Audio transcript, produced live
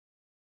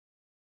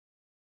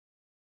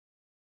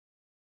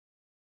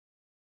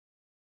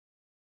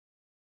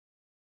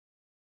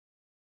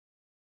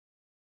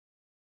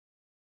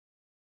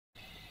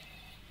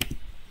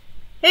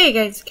Hey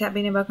guys, it's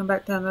Kat.Beanie, welcome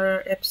back to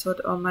another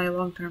episode on my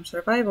long-term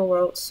survival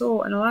world.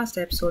 So, in the last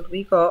episode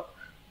we got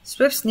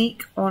Swift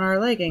Sneak on our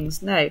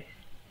leggings. Now,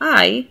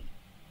 I,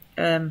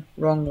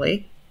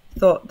 wrongly,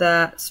 thought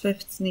that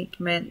Swift Sneak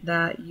meant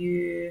that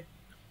you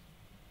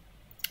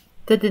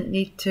didn't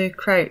need to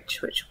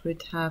crouch, which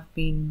would have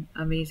been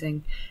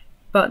amazing.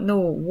 But no,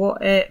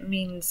 what it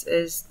means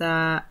is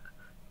that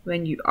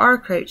when you are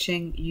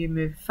crouching, you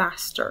move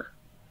faster.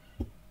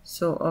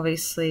 So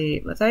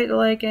obviously, without the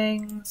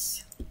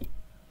leggings,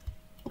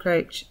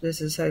 crouch,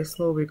 this is how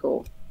slow we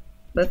go.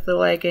 With the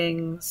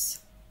leggings,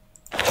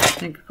 I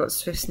think I've got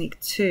Swift Sneak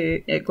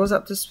 2. It goes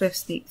up to Swift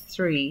Sneak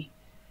 3.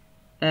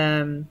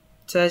 So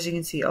as you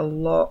can see, a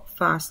lot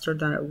faster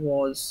than it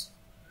was.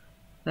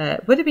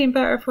 Would have been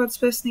better if we had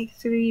Swift Sneak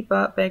 3,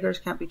 but beggars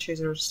can't be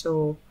choosers,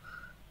 so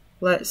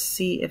let's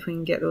see if we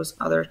can get those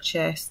other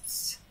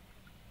chests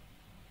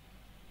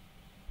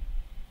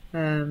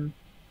while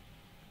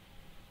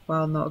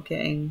not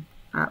getting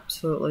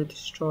absolutely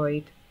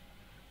destroyed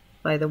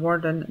by the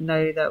Warden,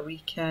 now that we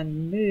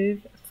can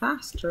move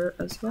faster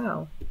as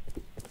well.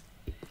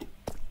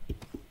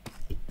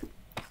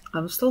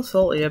 I'm still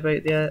salty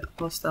about the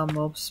hostile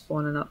mobs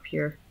spawning up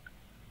here,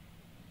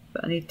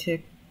 but I need to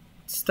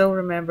still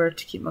remember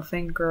to keep my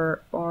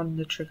finger on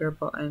the trigger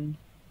button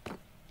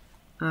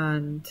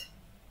and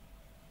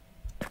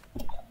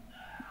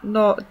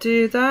not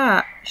do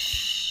that.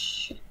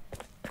 Shh.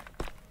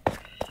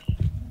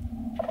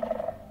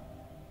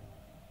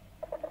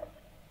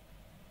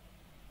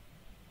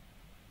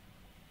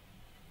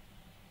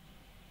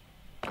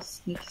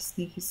 Sneaky,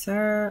 sneaky,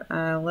 sir.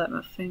 I'll let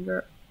my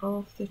finger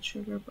off the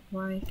trigger, but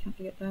why can't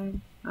I get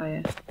down? Oh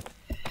yeah.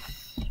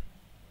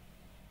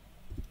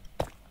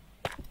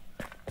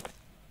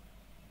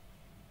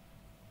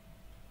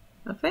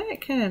 I find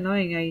it kind of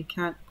annoying how you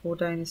can't go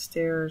down the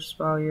stairs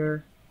while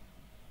you're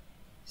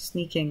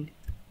sneaking.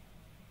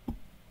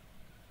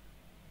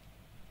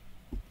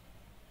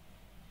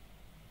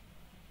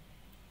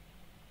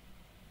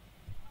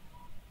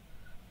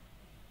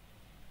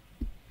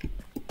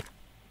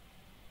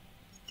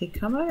 Did he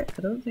come out?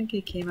 I don't think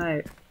he came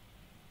out.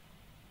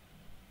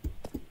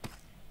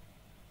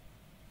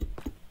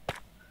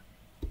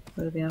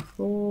 Would have been a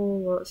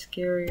whole lot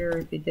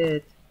scarier if he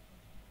did.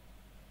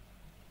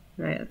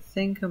 Right, I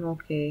think I'm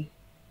okay.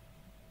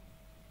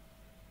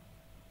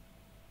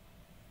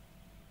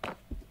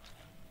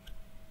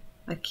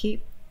 I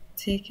keep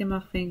taking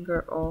my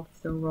finger off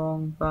the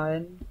wrong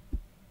button.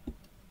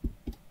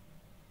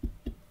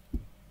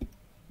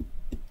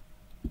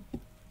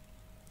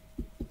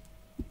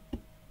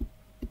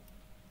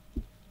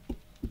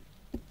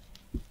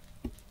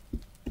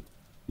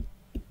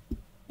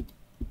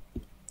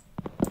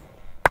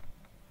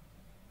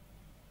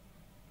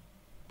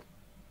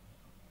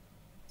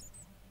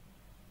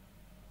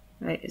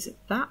 Right, is it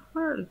that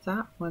one or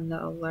that one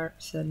that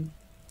alerts in?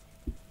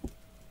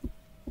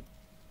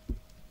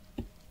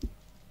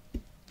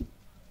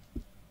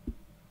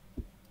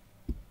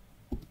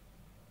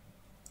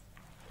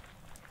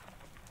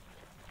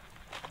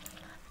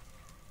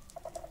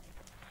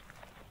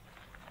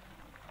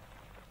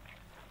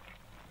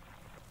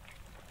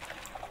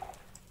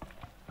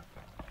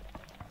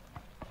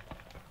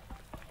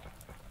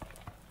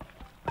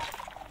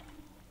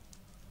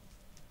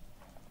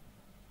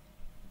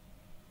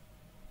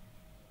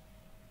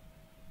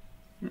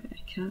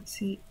 I can't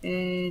see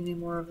any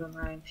more of them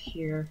around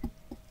here.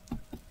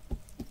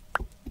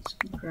 Just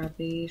gonna grab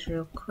these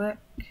real quick.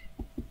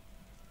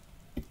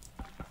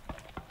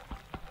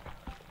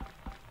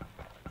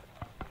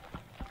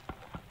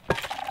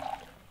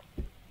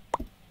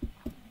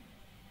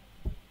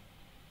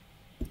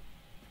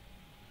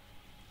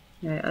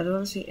 Right, I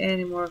don't see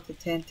any more of the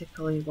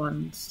tentacly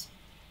ones.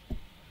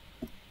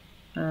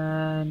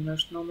 And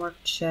there's no more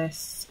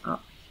chests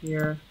up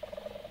here.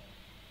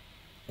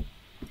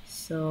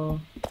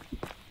 So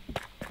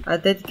I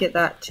did get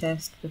that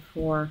chest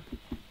before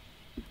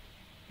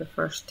the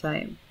first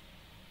time.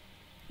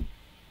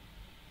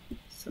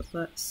 So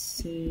let's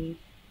see.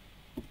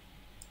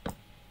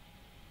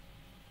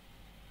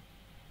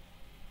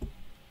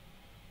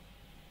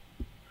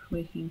 If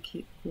we can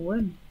keep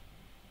going.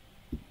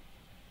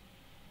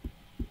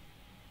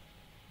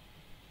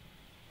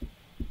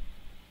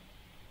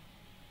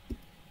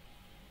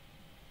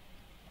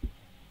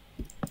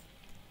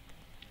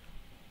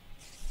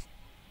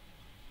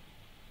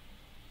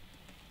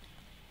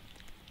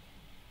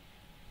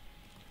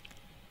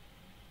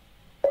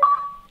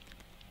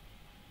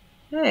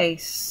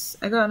 Nice!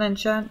 I got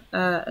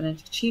an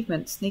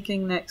achievement,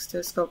 sneaking next to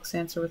a skulk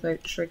sensor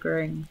without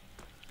triggering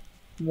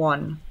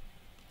 1.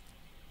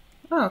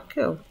 Oh,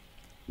 cool.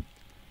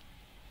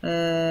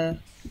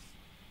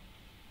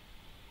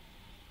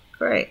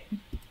 Great.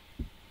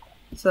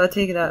 So I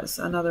take it that's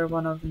another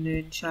one of the new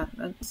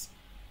enchantments.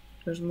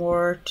 There's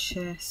more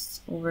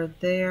chests over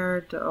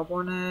there. Do I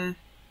wanna...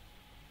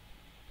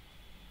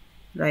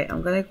 Right,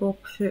 I'm gonna go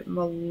put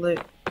my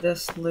loot,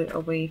 this loot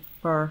away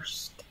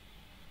first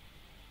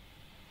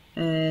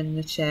in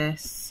the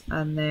chests,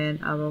 and then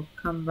I will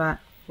come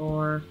back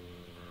for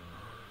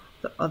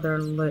the other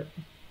loot.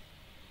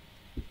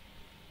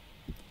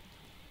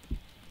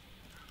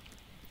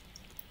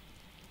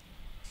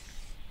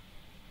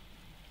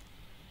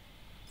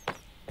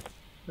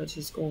 Which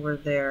is over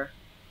there,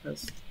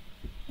 because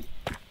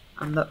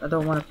I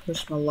don't want to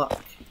push my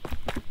luck.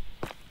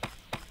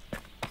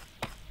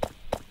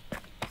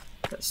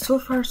 But so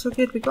far so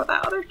good, we got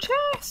that other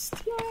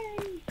chest!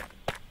 Yay!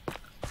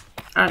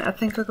 And I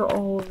think I got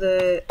all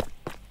the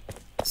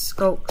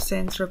skulk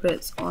sensor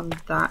bits on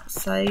that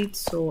side,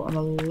 so I'm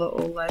a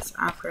little less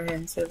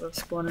apprehensive of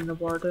spawning the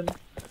Warden.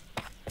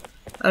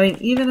 I mean,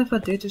 even if I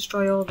do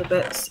destroy all the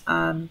bits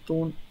and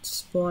don't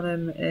spawn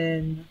him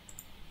in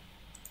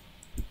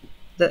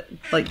that,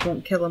 like,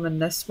 don't kill him in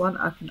this one,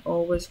 I can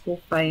always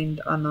go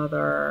find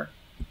another,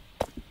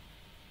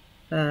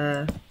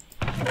 you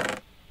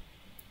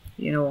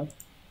know.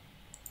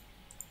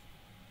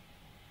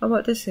 Oh,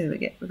 what this thing we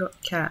get? We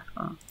got Kat.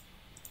 Oh.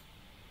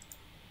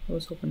 I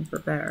was hoping for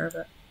better,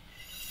 but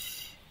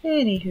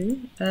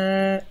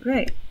anywho,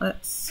 right,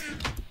 let's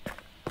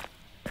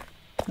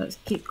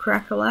keep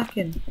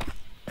crack-a-lacking.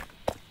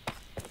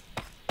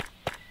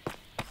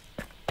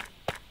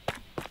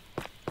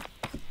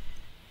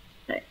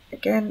 Right,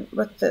 again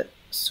with the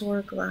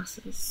sword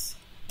glasses.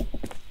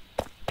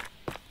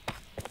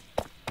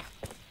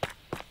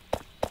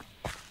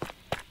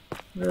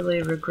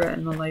 Really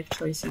regretting my life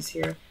choices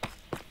here.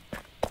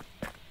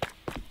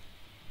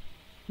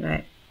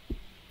 Right.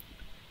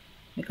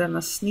 I got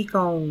my sneak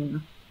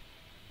on.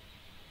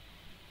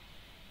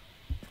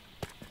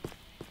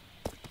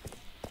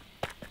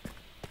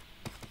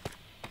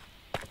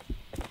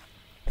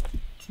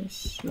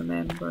 Just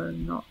remember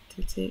not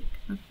to take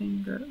my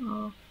finger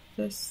off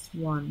this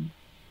one.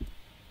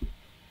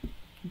 I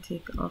can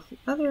take it off the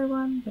other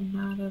one, but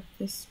not of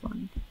this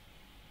one.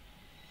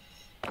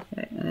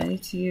 Okay, and I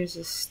need to use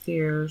the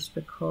stairs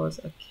because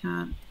I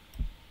can't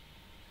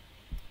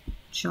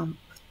jump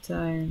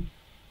down.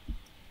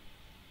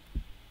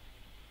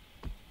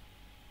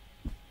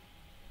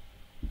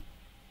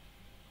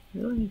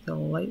 Really need to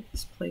light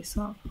this place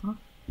up, huh?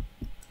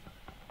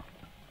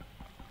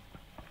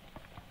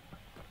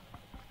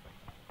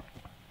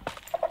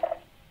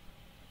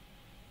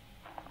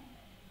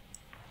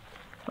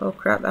 Oh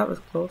crap, that was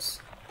close.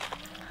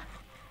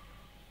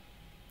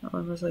 That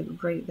one was like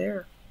right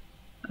there.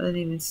 I didn't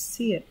even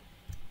see it.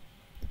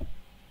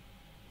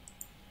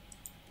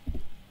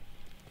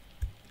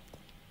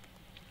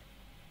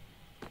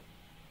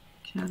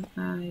 Can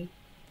I?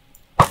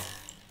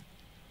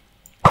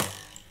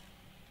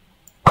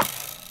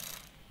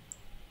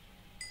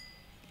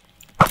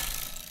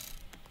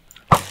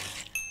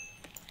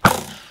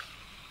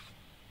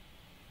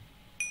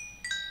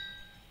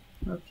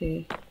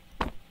 Okay.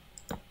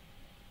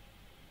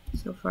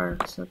 So far,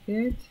 so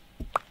good.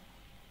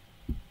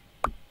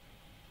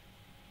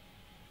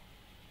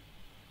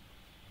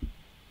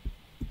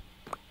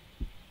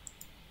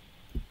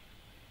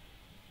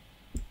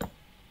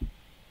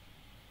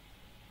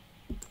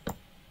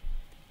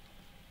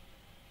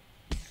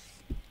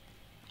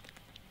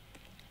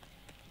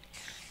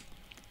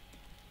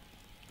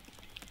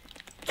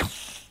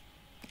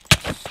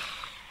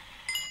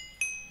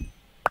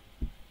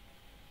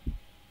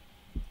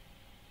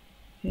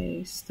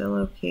 Okay, still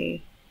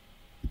okay.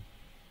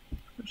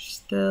 We're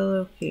still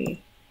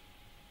okay.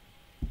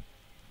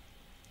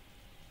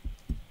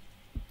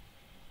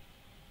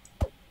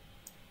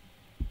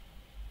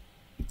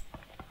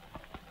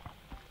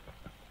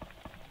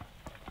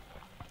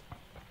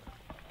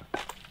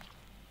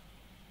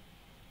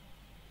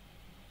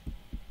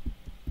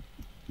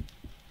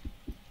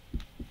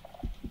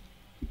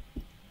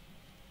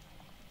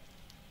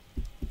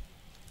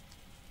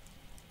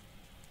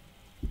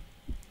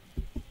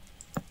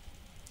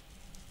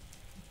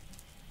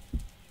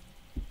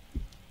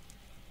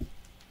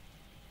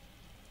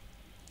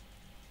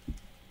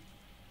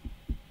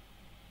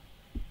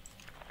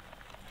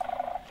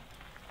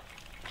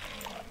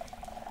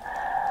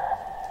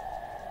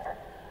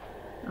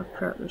 Oh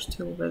crap, there's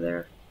two over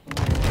there.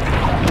 Don't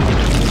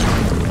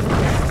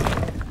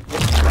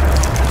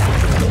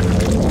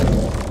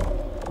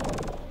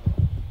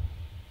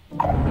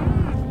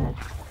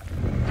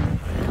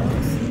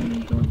see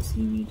me, don't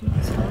see me,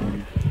 don't see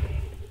me.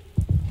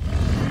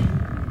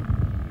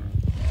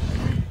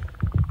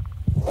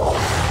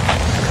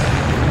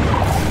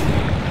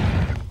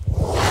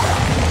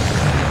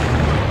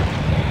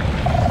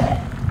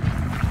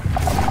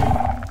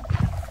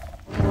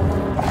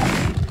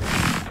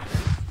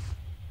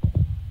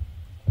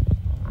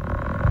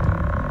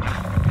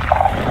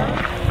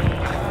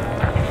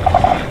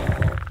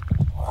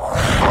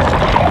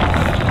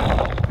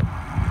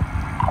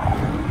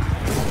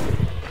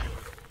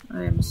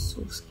 I am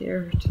so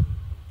scared.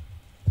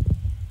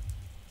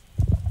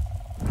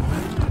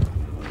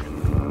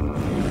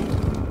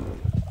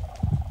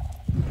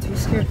 I'm too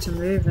scared to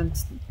move in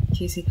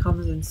case he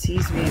comes and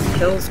sees me and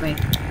kills me.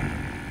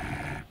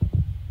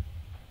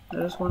 I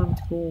just want him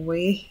to go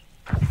away.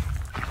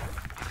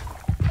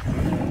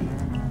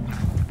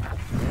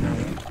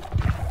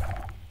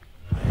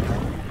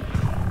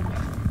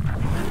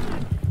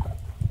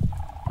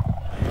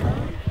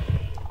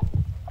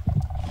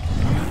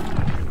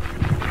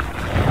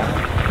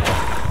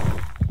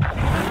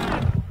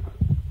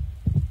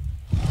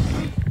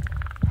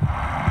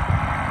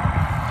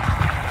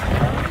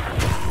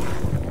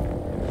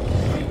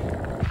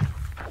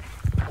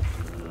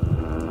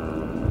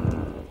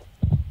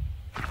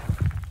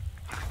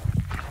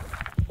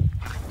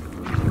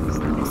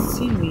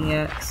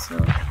 yet, so...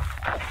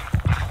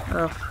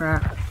 Oh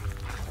crap.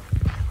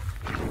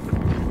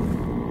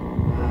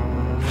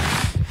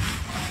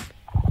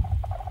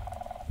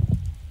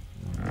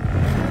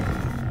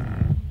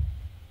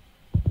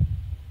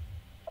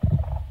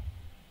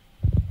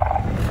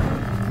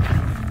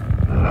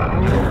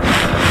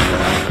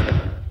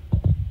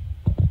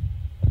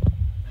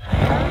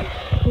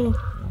 Whew.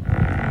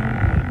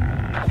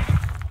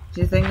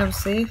 Do you think I'm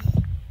safe?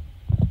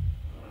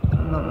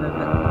 I'm not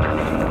moving.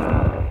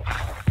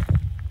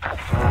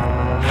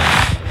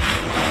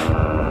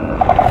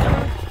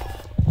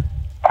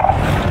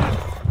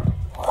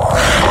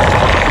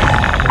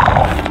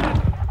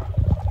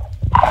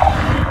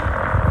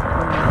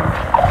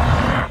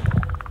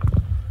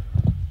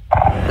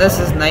 This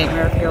is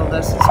nightmare fuel.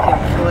 This is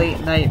complete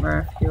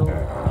nightmare fuel.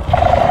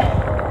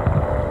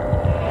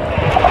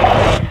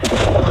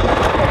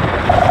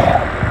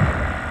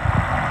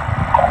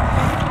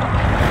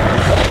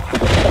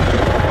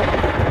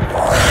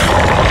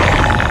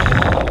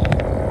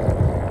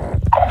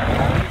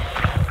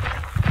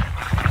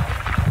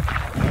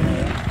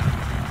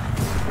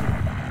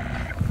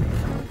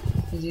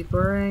 Is he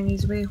burrowing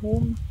his way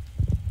home?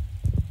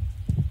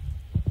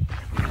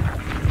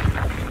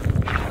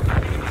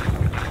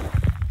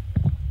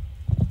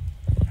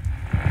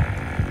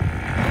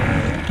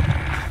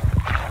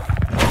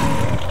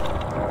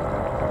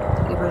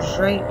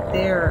 Right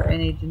there, and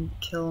he didn't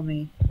kill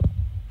me.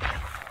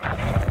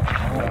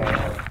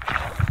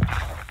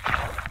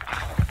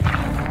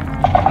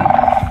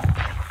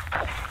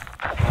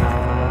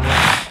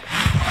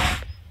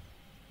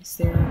 He's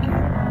there again.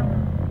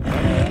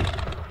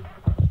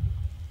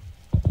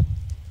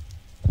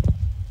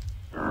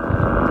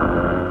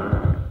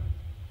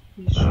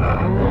 He's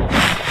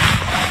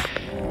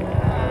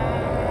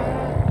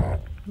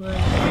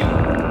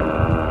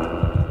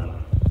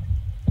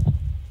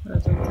I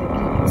don't think he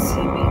can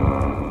see me.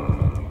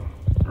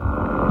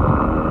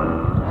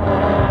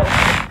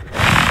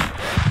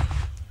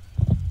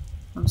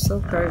 I'm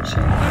still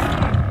crouching.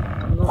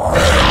 I'm not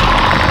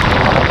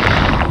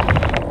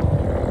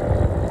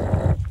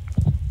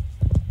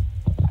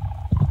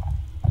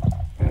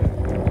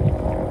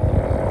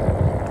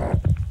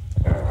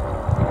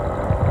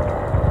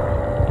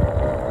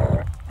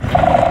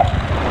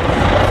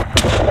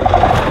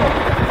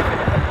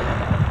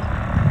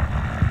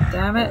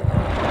Damn it.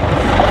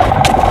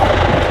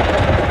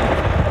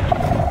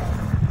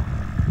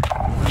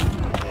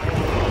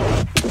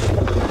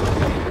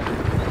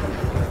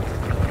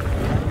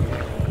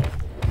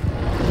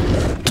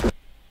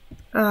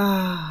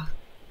 Ah,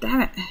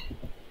 damn it.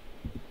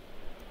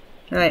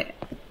 Right.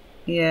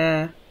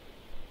 Yeah.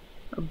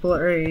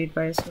 Obliterated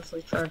by a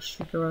swiftly charged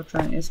trooper while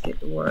trying to escape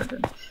the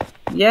warden.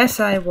 Yes,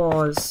 I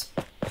was.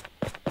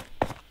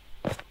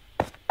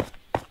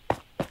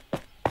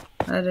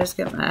 I just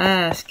get my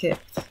ass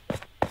kicked.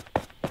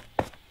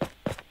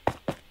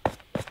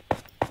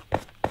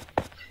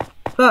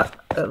 But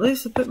at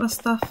least I put my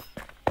stuff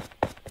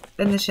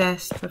in the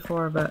chest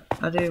before, but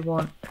I do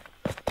want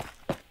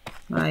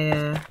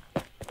my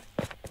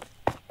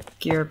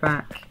gear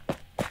back.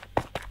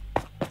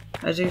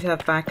 I do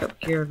have backup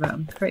gear, but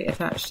I'm quite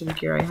attached to the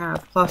gear I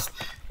have. Plus,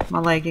 my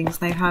leggings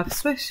now have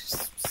Swift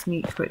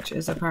Sneak, which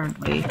is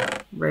apparently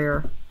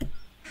rare.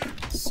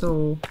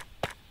 So...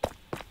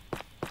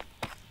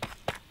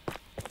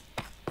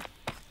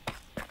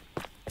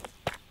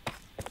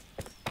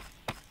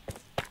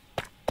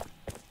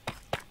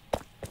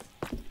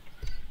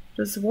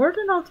 Does the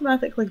Warden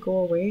automatically go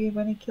away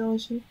when he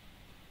kills you?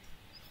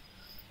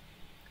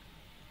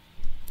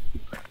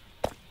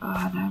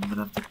 Ah, now I'm gonna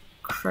have to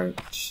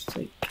crouch,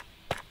 like,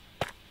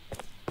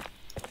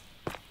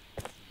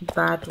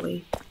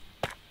 badly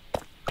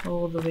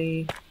all the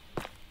way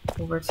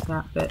over to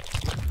that bit.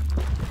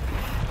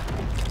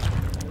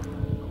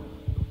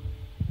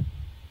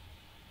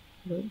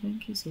 I don't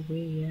think he's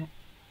away yet.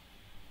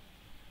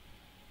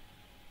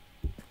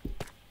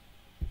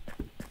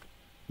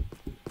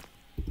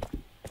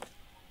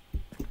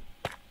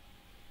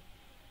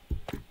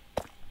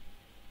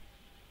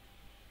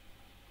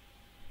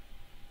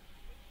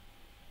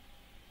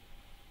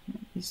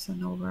 At least I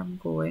know where I'm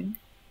going.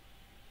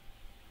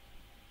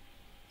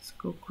 Let's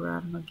go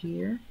grab my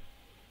gear.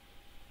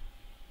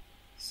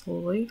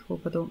 Slowly,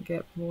 hope I don't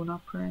get blown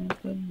up or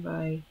anything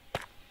by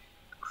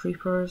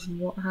creepers and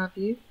what have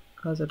you,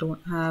 because I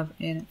don't have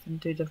anything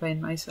to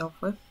defend myself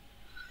with.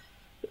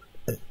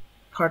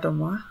 Pardon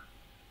moi.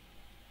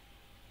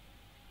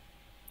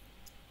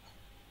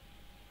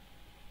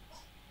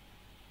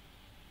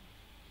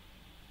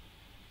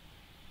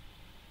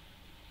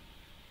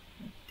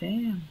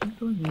 Damn, you're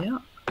blowing me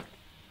up.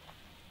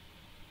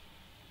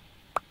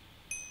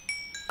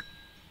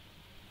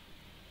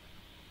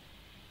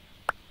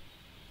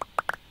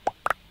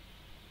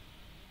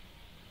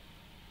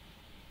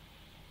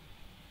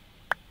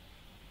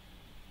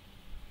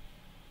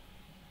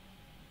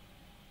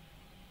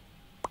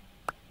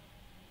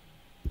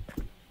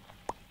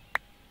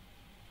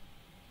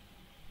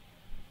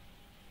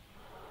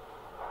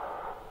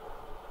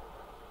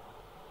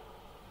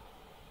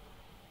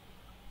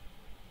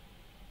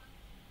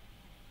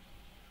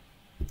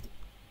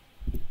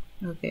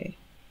 Okay,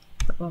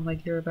 put all my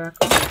gear back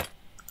on.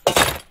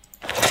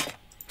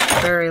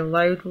 Very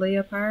loudly,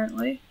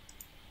 apparently.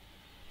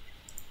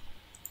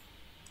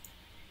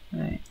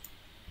 Right.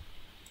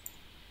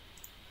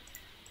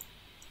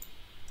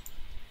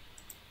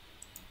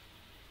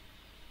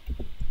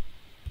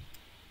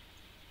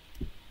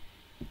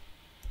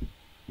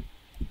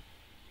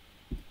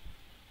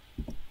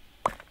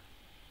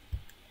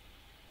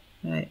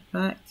 Right,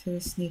 back to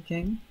the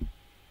sneaking.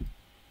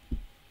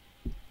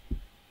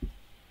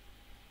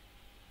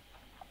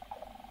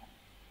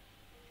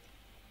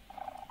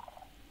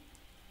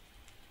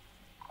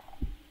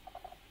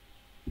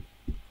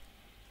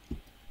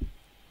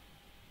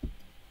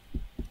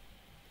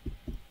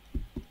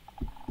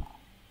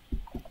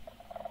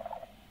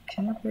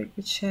 Can I break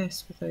the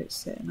chest without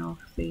setting off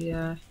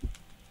the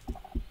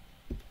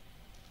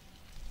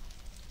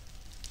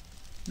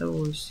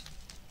those?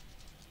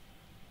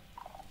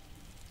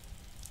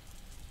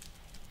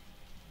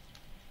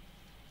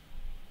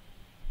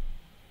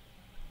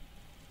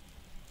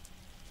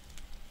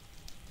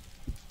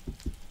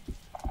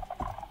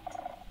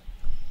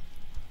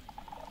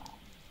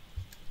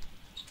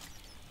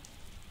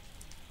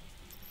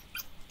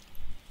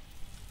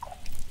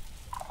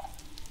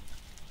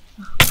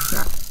 Oh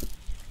crap.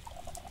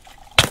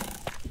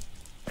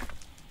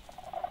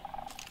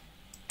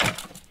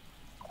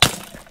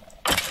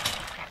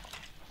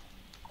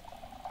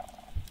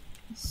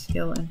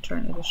 Skeleton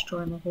trying to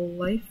destroy my whole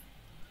life.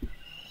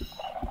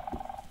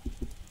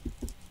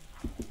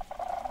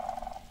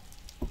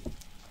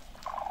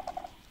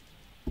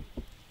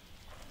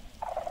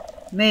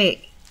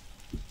 Mate.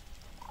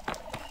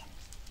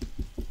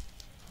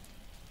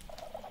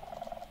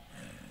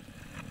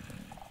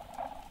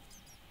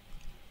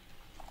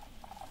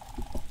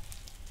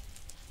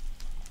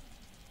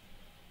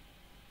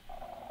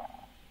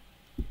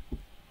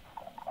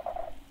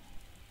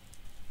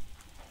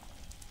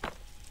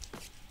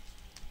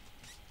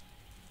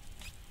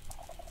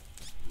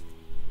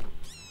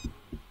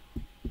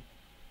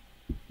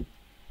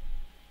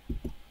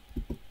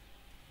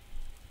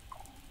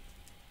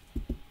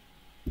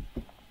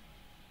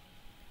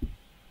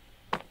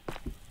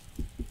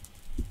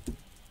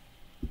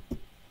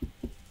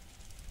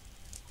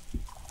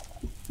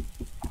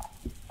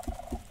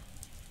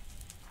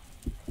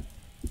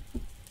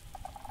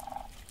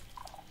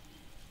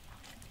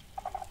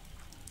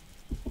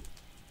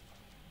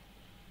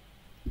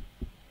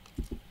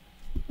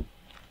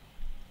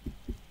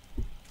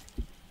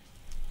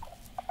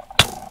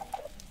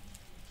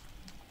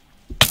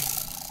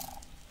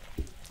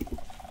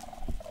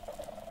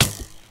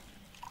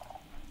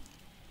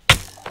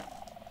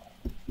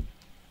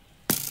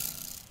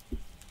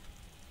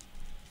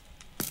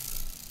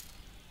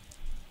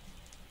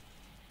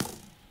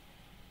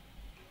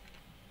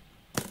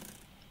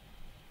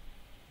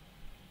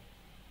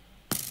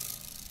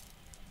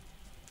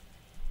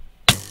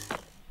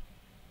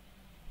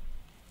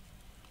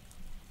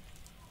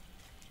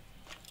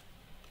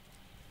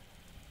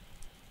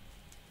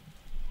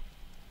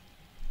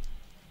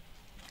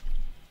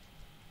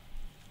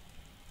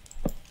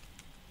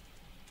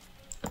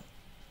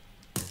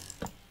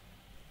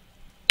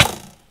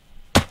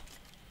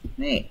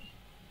 Mate.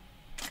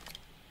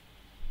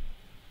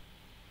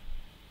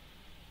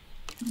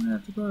 I'm gonna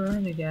have to go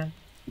around again.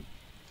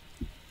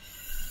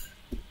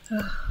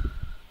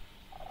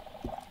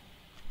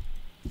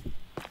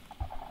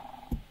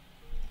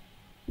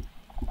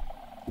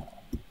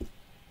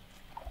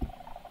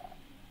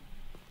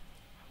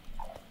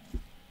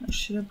 I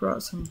should have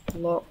brought some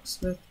blocks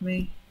with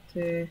me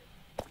to...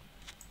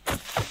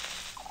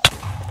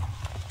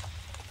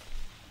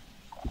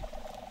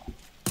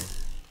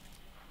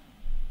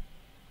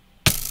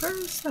 Where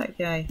is that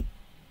guy?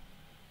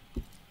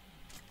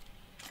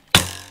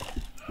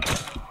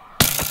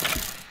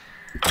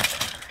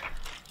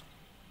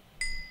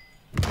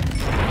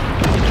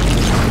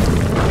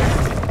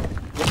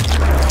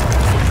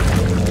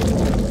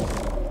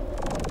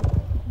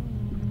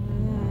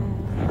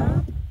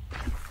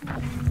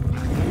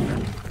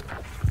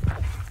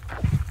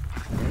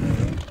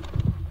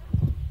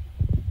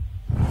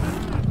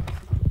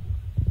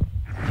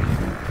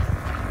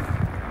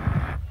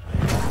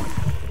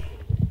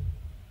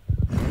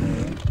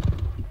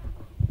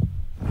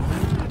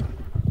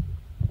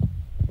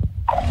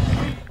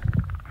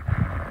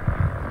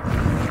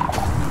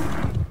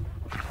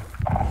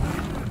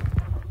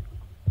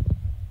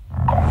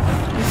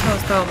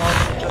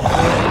 Almost just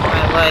ruining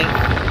my life.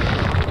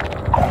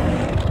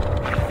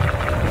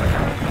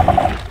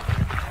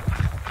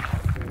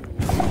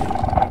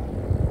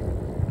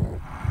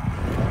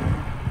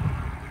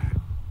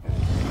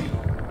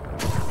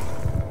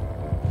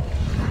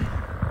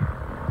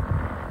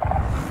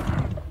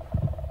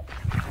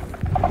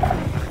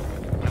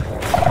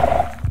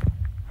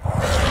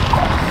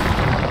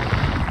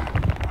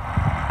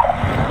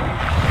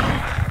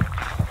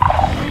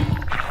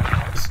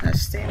 Just gonna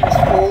stay in this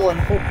hole and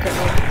hope it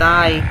won't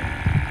die.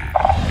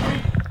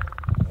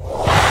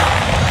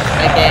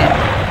 Again.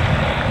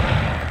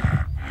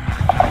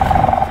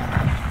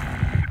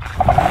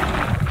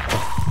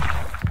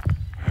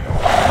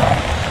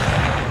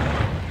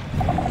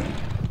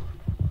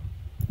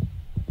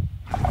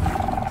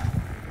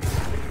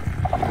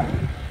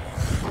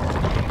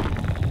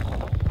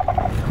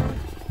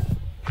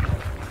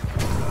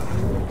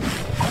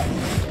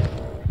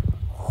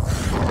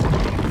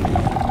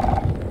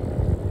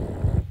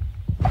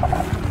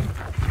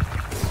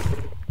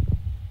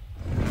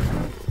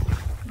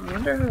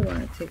 wonder how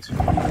long it takes for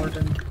the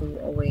warden to go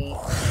away.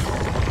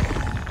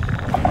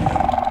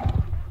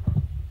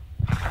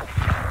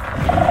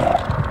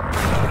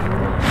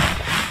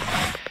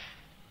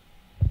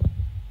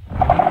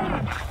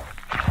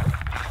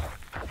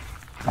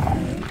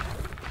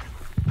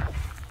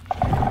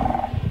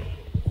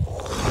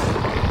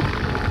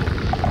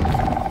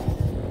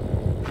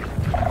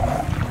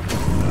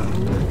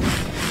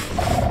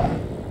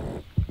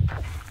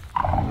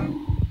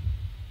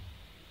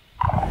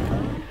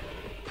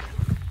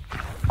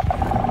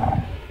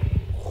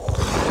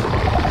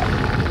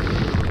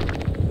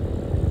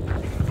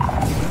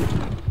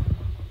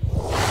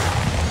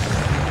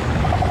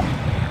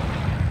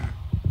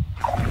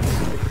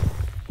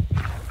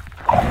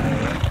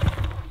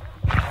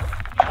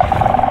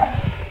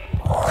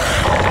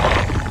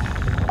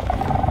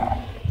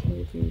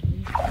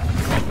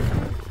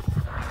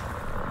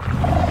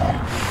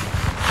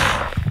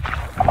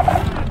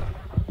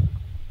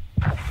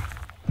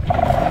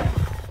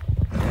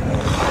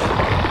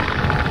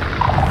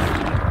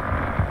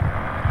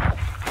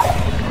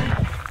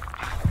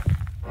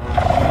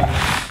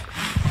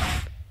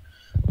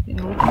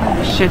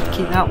 Should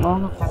keep that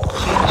long if I have to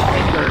change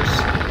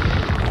fingers.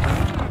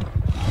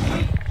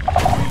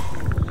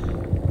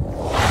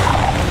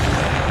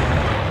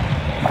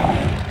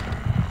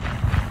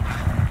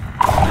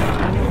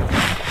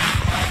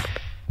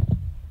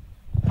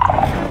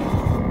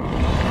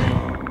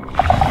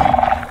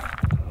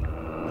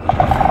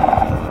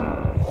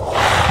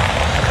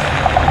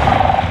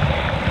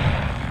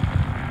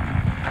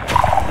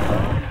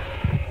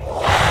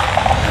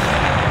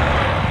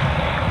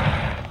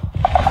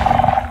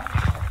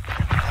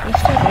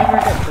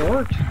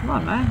 Come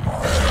on, man.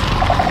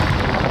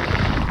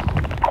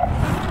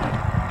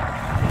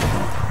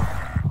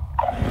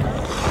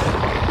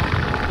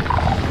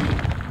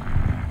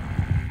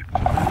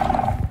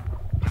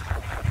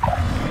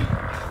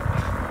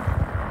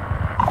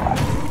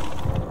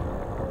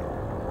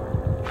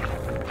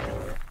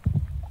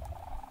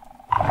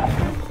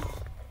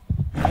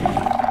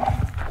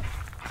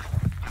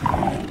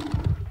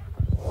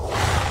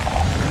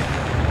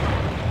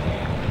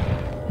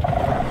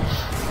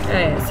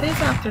 Okay, it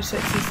says after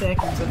 60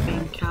 seconds of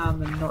being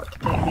calm and not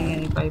detecting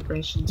any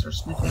vibrations or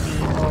sniffing any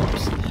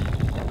mobs,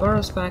 it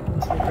burrows back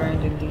into the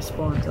ground and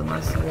despawns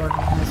unless the warden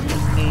has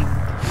been named.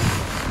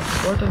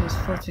 If the warden is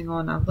floating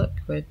on a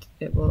liquid,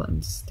 it will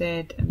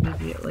instead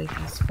immediately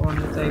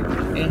despawn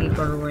without any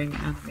burrowing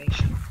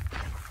animation.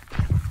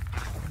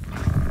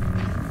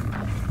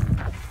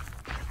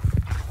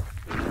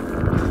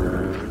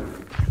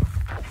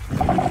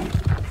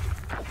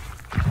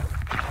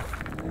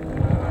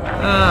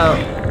 Oh,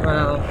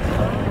 well.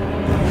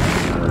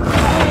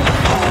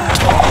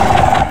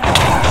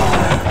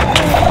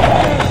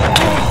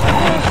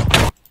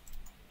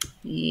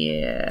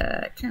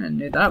 Yeah, I kind of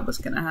knew that was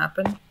going to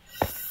happen.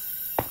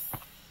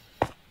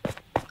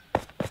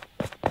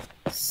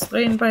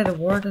 Slain by the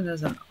warden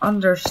is an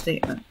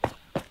understatement.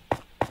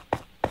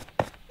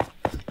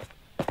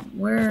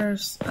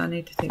 I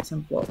need to take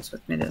some blocks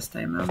with me this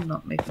time. I'm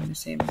not making the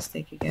same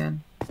mistake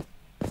again.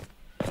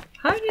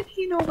 How did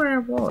he know where I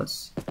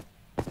was?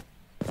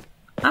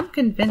 I'm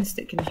convinced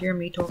it can hear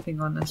me talking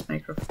on this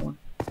microphone.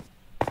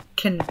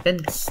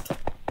 Convinced.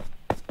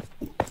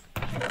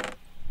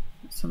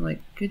 Some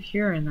like good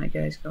hearing that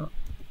guy's got.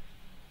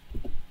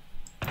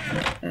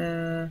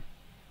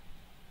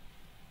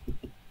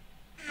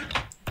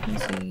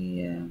 Is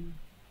he,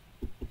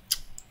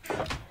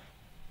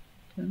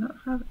 do I not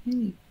have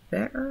any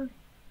better?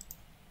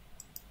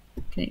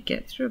 Can it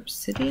get through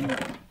obsidian?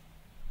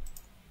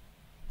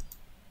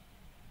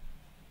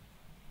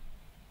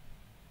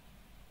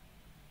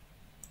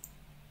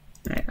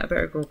 Right, I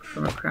better go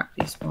before my crap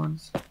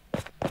despawns.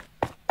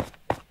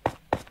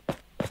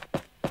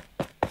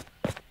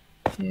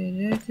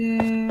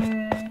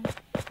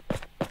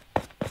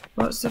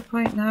 What's the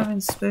point in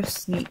having Swift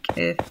Sneak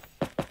if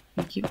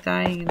you keep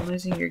dying and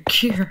losing your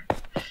gear,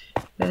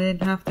 and then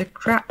have to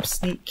crap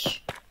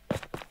sneak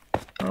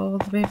all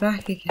the way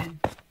back again?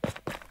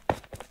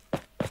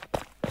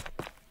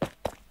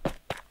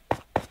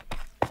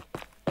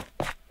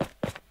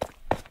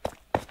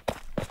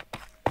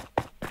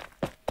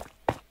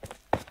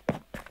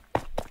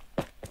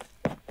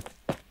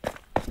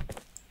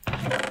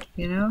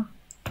 You know?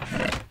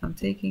 Right, I'm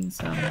taking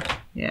some,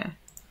 yeah,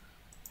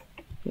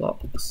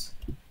 blocks.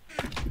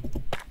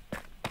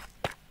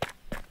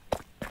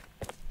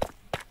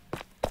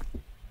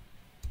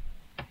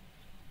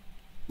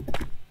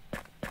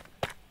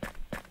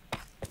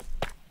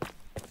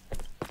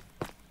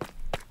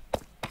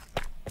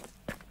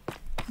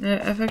 Now,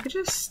 if I could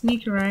just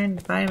sneak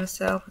around by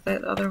myself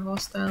without the other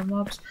hostile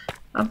mobs,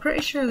 I'm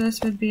pretty sure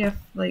this would be a,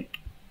 like,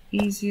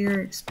 easier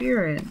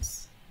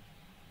experience.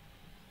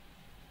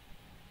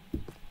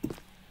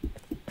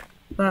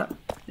 But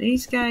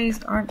these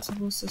guys aren't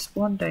supposed to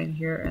spawn down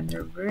here and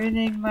they're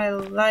ruining my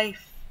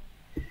life.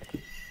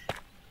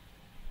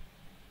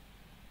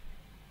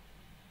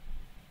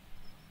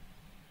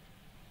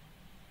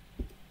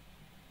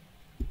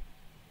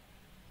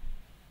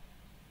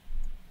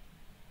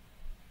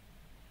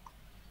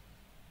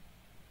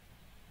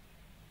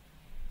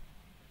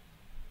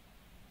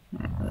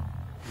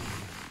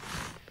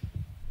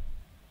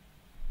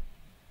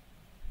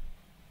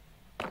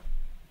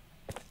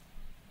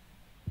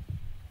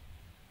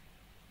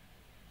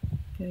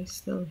 Okay,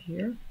 still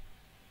here.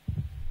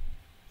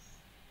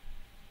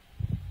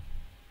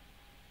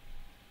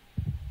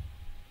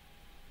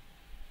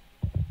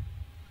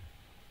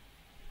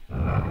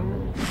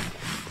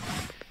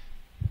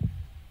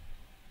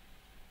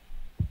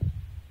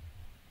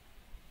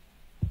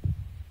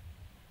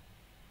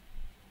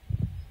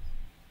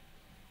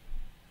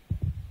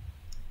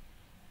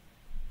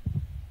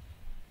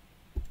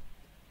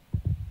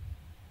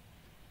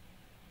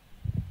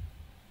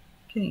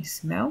 Can he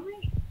smell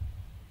me?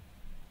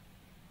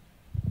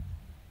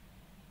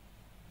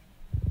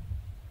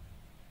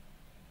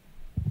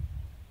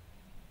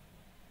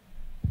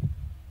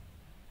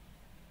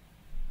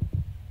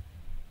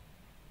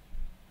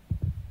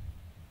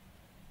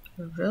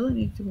 I really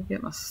need to go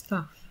get my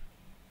stuff.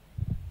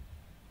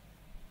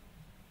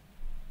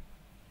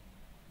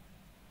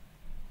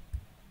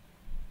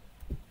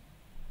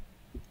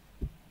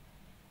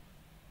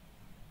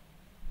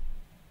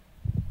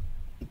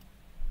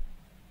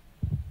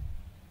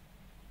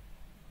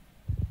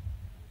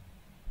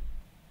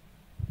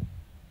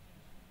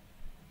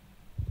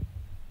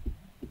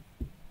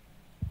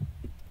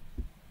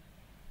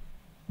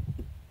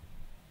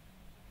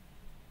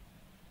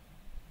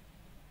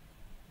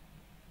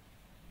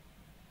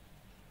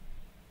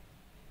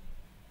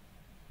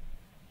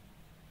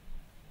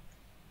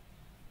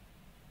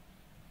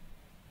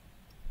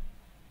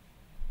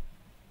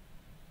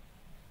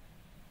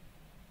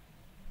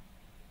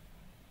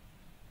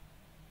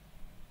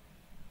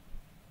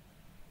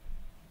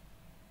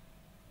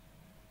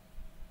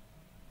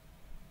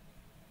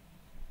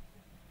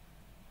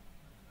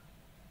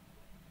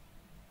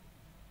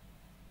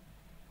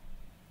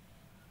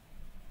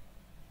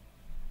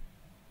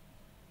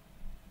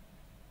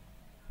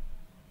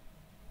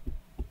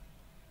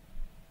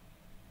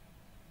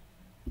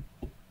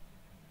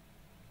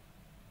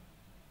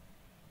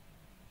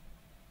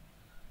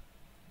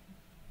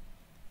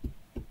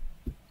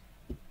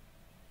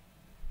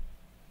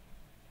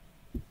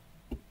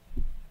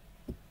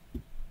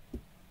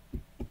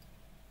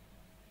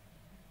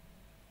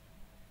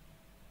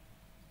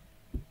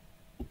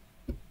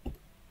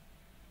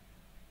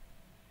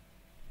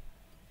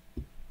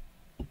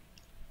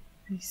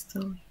 He's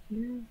still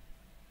here.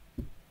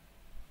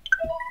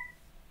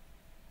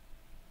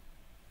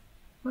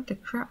 What the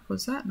crap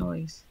was that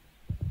noise?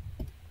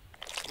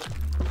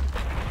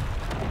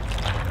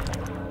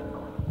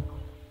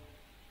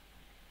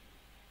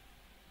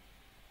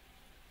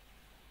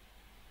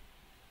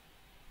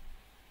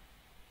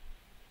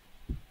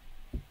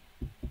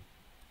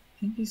 I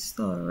think he's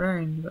still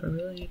around, but I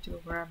really need to go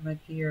grab my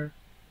gear.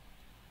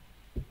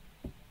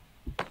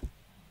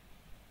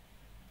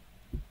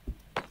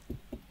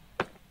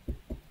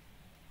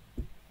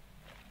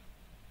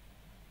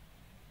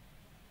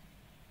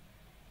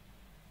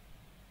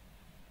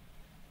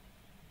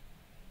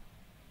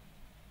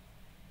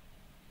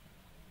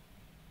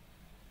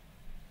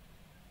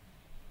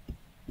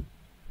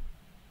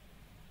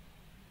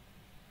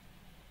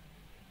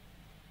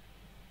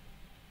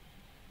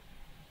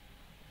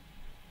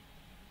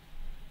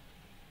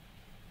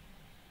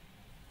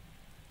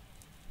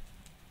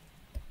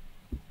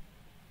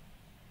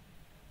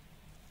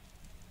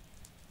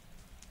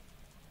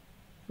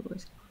 Go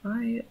as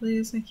quietly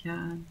as I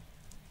can.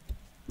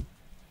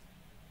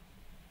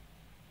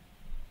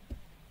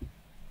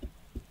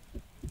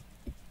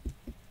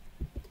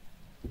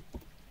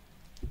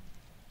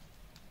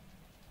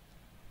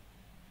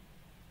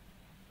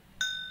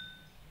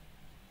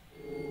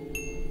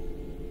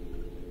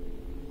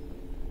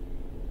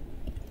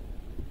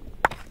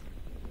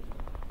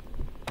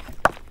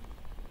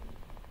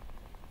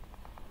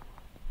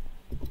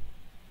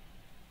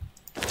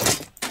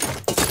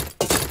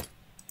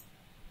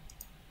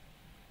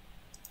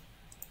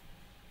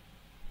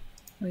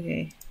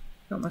 Okay,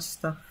 got my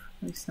stuff.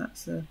 At least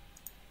that's the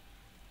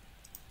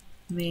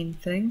main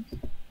thing.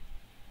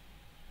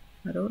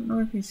 I don't know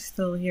if he's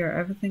still here.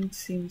 Everything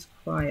seems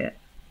quiet.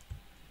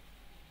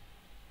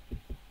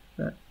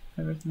 But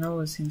everything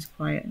always seems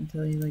quiet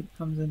until he like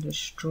comes and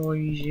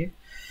destroys you.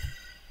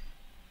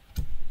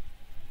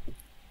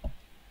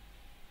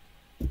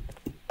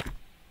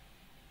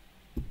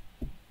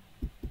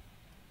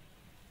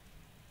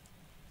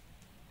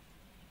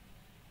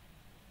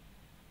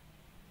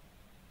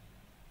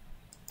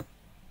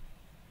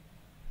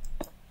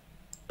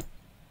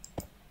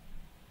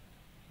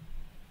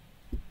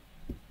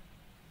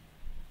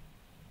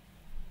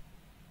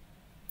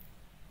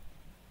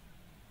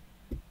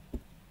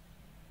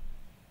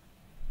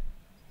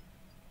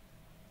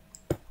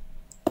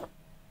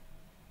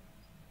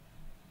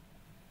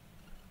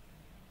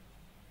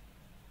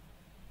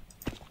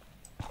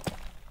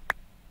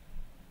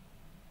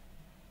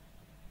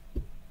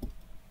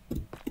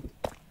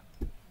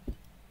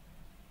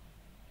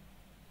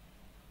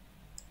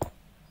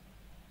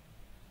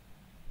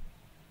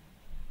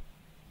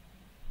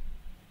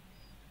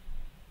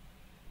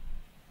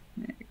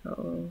 There we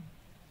go.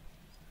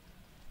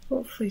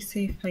 Hopefully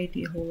safe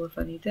hidey hole if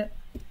I need it.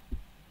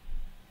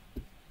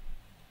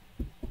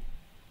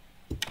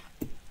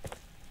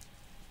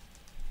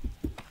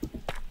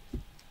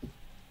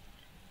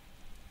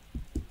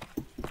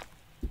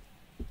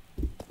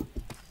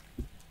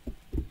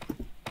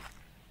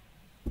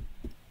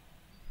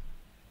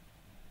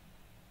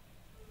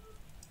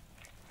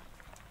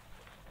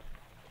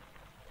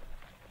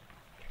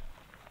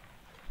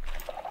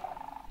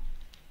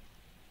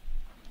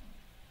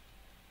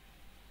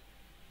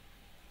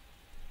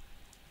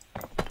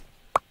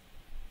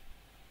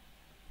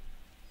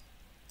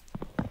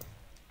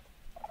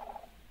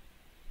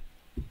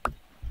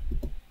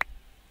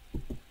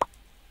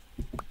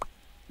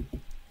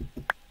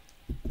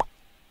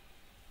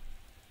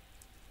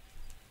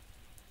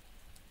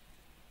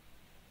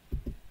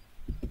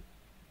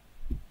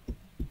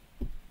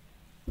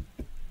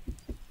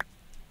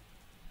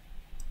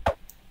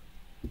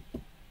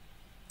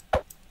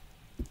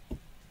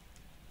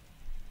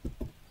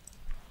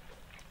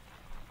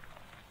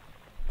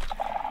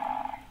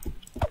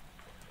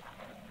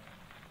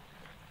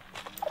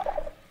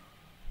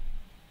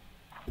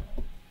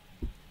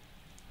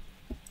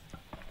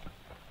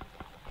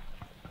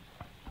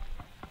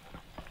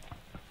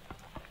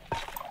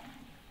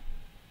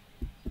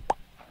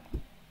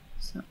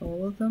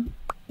 all of them?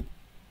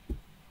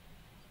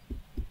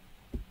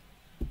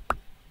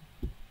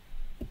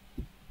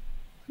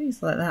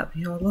 Please let that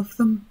be all of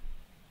them.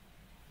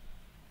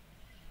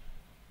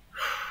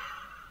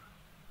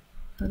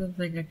 I don't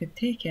think I could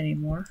take any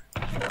more.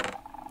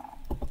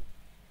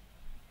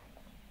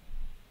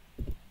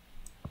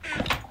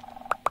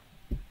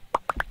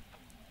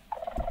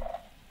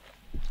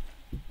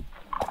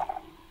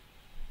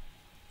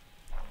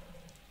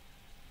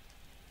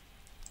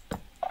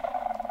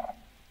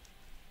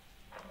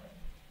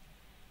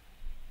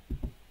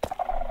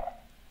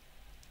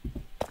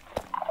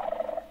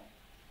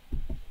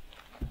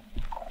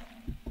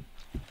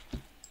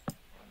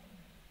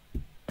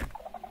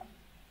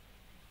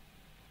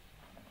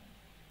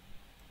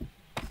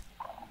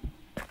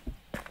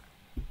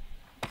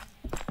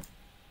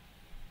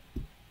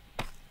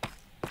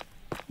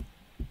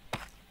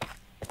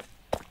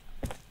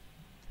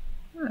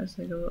 There's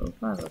like a little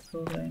lava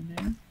pool down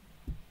there.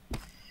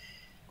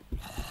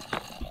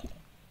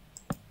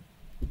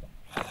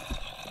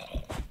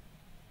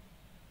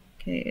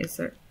 Okay, is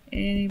there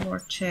any more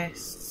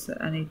chests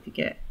that I need to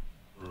get?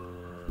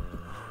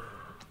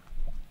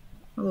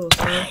 Hello,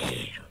 sir.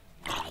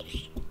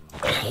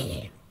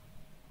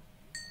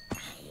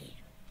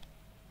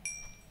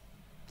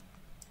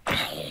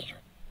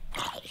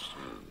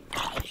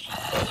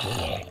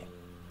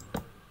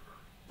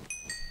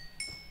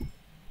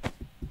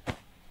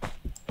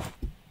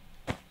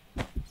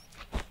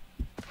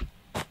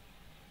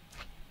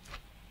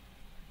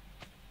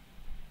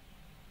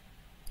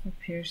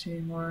 Appears to be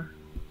more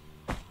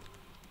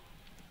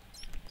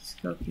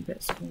skulky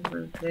bits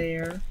over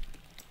there.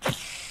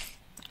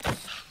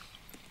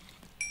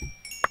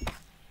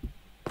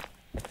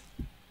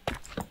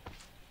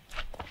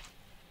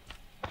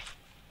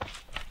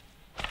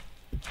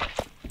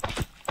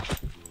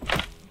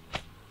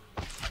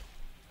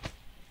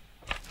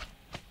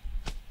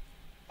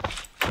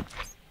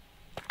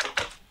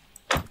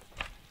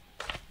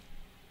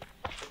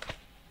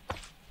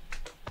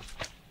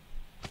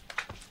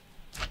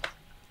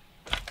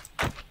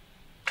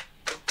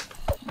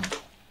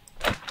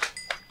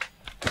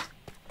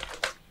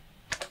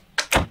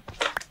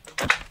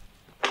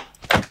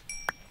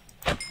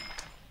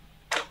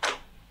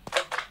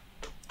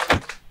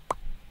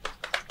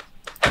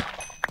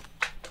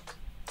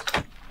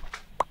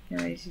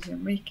 Guys, you're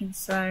making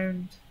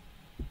sound.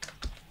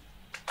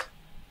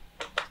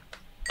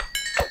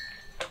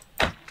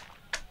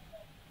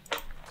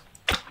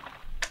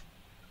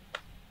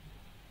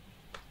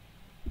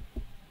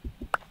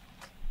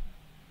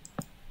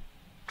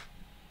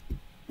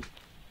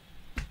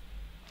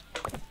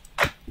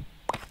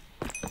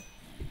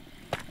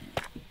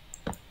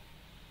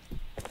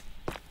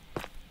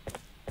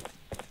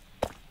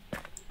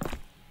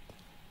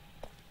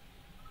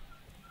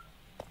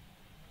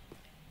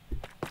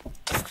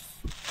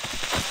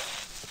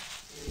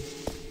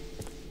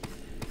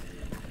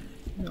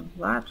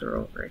 Ladder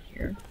over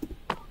here.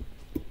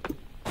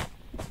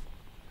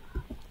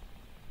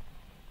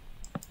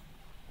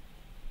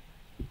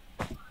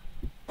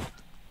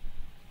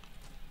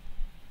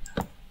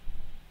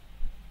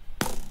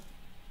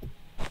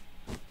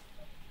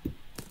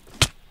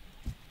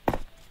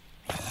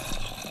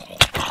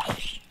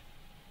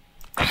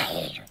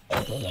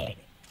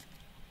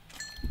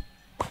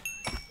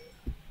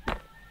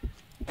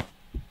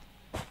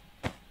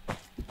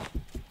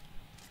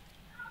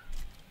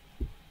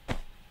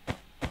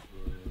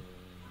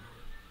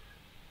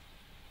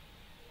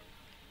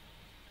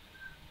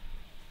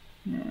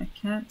 Yeah, I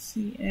can't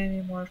see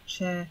any more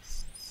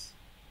chests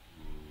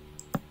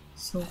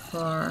so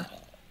far.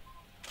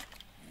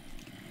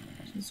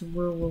 There's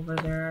wool over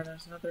there.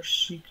 There's another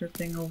shrieker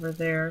thing over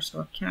there,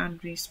 so I can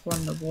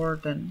respawn the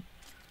warden.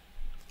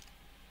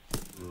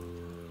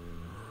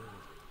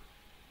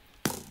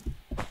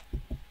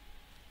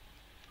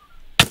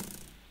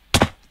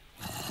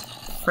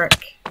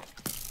 Frick.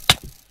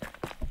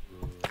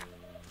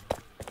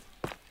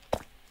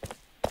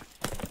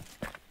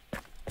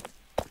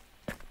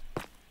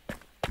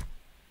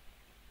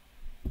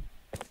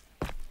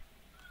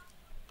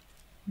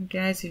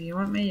 Guys, if you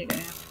want me, you're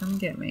gonna have to come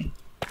get me.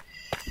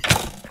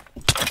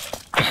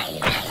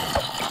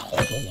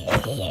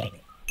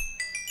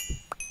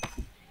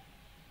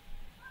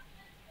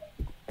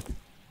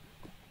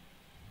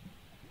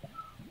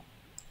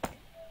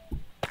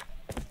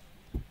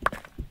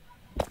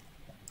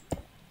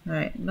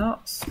 Right,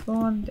 not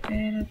spawned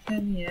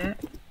anything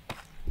yet.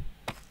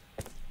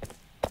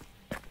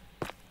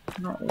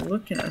 Not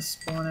looking to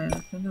spawn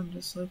anything, I'm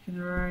just looking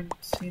around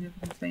seeing if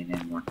I can find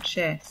any more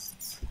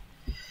chests.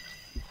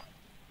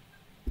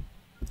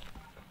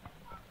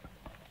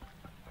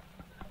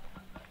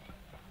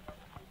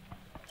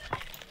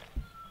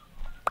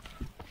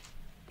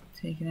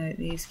 Taking out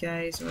these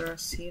guys where I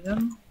see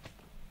them.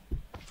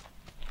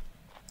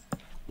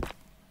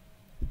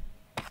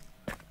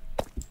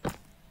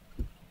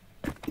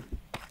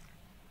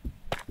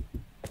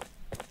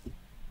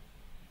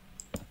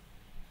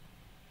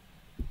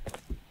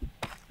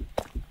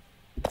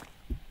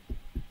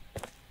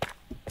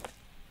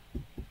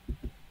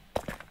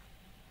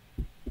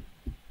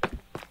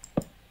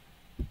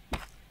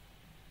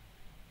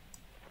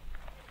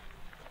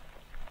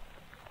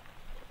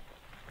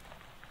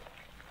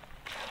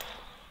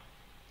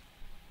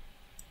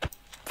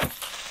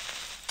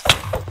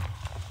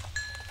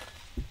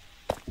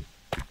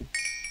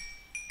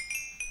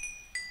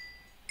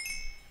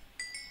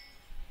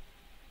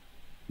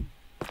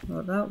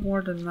 But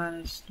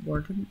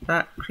that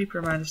that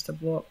creeper managed to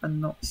blow up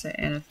and not set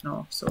anything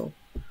off, so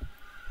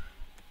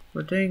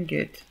we're doing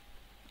good.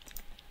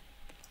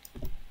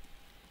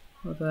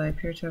 Although I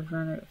appear to have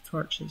run out of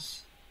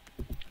torches.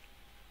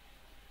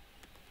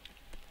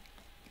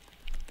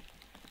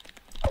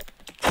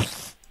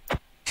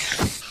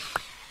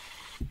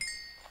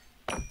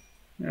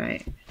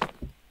 Right.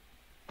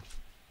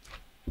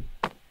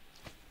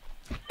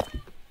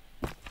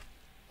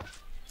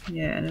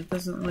 Yeah, and it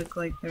doesn't look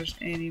like there's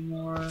any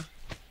more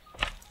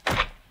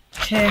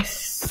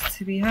chests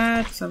to be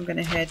had, so I'm going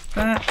to head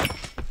back.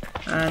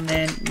 And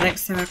then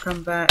next time I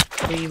come back,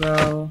 we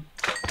will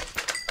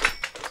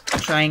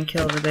try and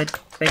kill the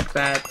big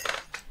bad.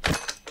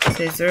 It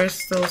says there are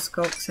still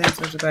sculk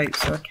sensors about,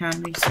 so I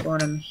can respawn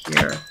them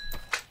here.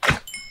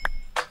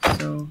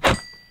 So,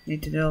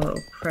 need to do a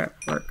little prep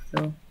work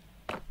though.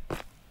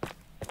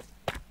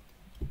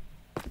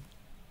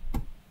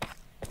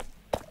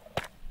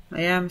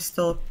 I am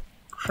still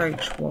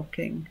crouch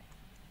walking.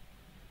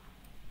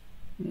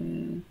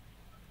 Like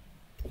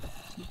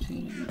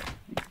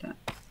that.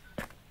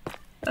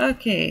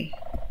 Okay.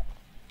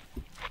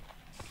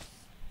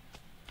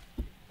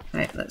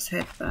 Right, let's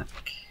head back.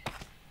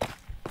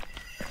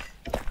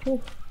 Oh,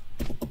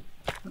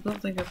 I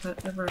don't think I've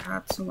ever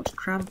had so much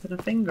cramp in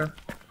a finger.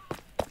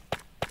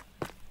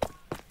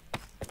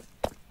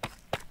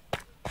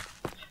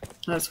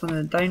 That's one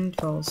of the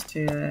downfalls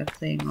to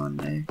playing on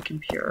a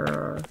computer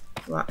or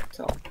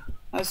laptop,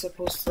 as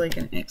opposed to like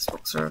an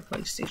Xbox or a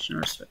PlayStation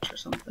or a Switch or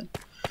something.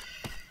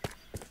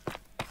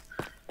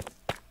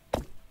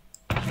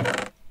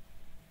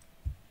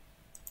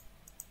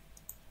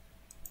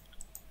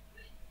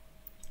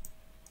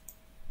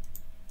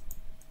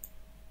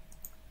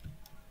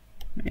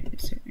 Right,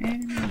 is there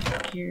any more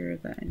gear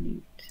that I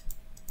need?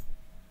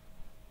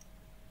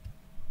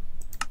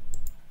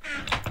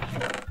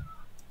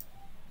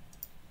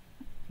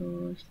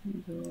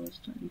 Those,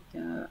 don't need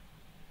that.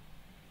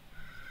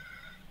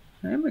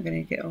 How am I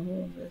going to get all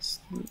of this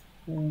loot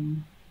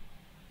home?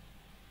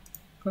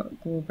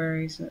 Got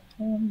glowberries at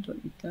home,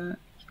 don't need that.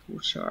 Eco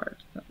shard,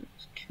 that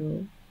looks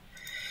cool.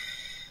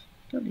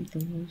 Don't need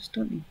those,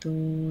 don't need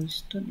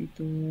those, don't need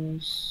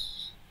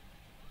those.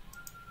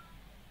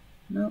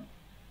 Nope.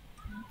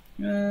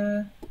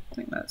 I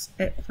think that's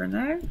it for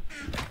now.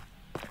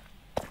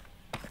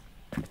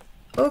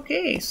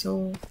 Okay,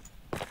 so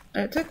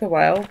it took a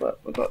while, but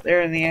we got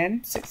there in the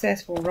end.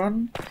 Successful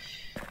run.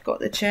 Got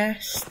the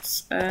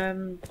chests.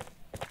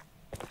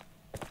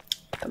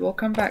 We'll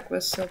come back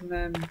with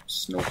some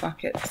snow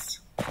buckets.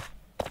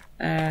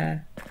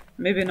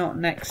 Maybe not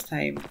next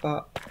time,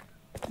 but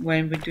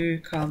when we do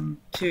come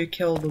to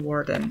kill the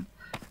Warden,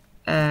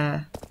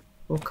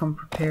 we'll come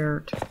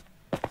prepared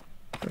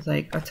with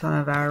like a ton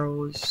of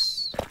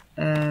arrows.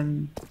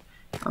 I'm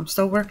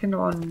still working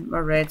on my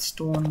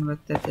redstone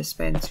with the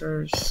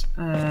dispensers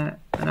and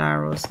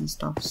arrows and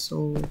stuff,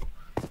 so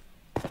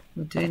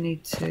we do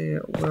need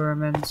to lure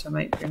them in, so I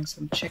might bring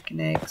some chicken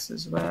eggs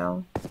as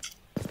well.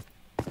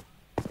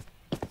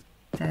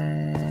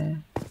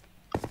 And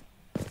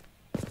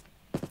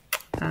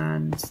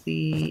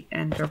the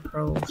ender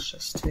pearls,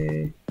 just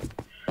to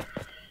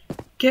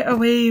get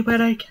away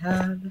when I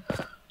can.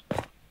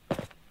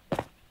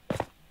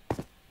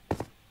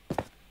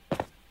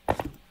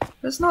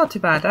 It's not too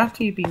bad.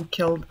 After you've been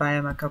killed by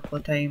him a couple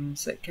of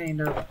times, it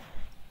kind of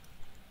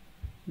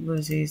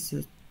loses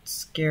the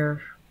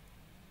scare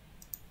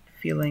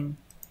feeling.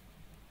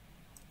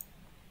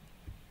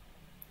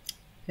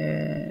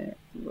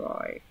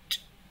 Right.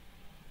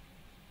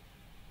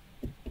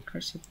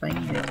 Curse of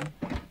binding.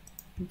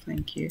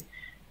 Thank you.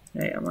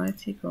 Right, I want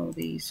to take all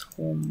these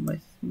home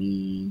with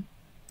me.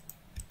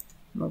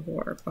 My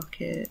water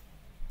bucket.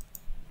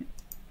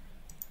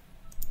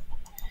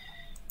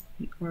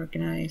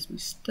 Organize my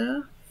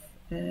stuff.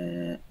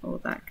 All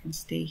that can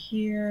stay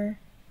here.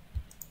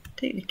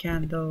 Take the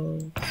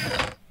candles.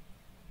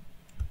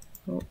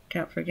 Oh,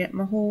 can't forget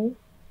my hole.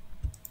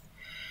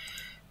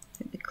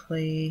 Take the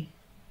clay.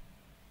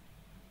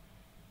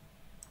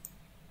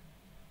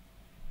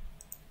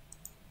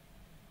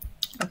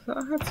 I thought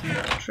I had some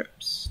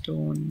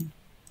dripstone.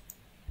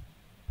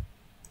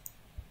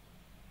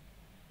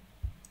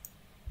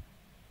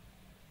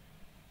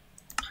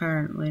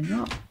 Apparently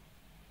not.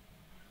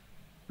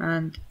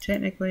 And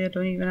technically I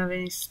don't even have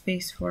any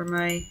space for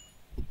my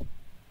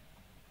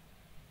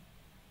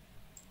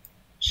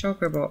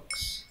shulker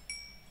box.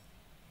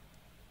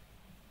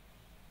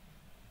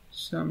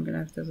 So I'm gonna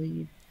have to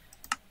leave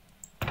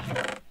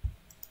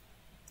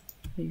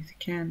the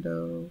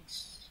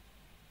candles.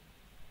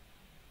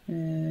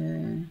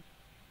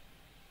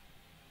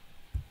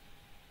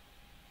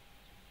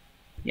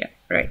 Yeah,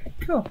 right,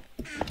 cool.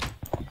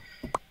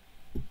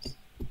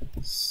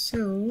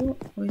 So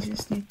we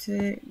just need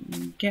to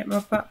get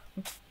my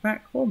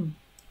back home.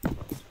 I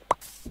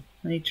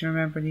need to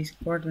remember these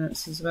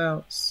coordinates as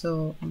well,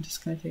 so I'm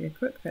just going to take a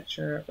quick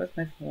picture with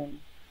my phone.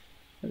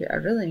 Okay, I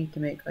really need to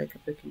make like a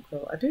book and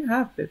quill. I do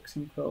have books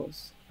and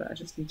quills, but I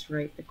just need to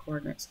write the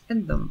coordinates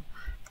in them.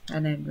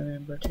 And then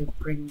remember to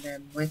bring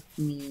them with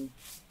me.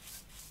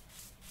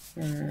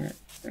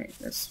 Right,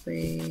 this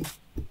way.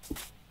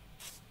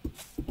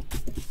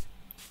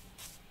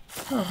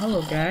 Oh,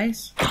 hello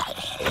guys.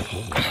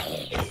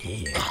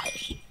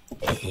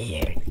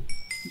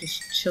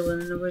 Just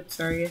chilling in the woods,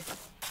 are you?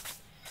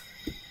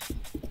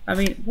 I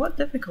mean, what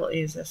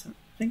difficulty is this? I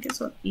think it's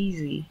on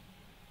easy.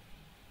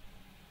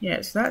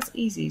 Yeah, so that's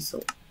easy.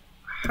 So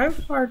how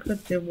hard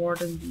would the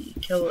Warden be?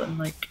 Kill it in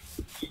like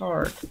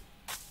hard?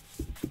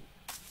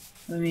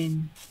 I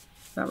mean,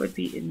 that would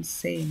be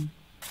insane.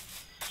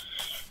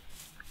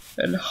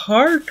 In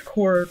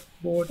hardcore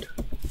mode.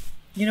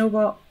 You know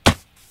what?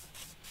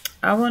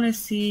 I want to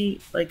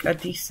see like a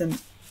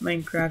decent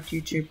Minecraft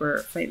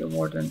YouTuber fight the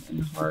Warden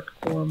in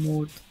hardcore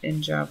mode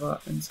in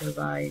Java and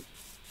survive.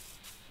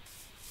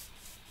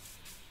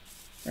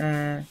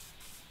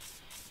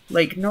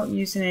 Like not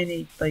using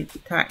any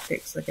like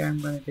tactics like I'm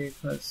gonna do,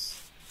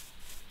 because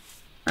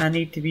I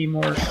need to be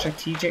more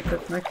strategic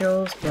with my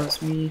kills,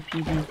 because me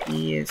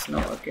PvP is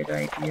not a good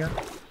idea.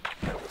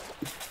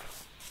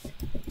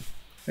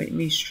 Like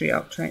me straight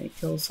up trying to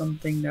kill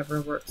something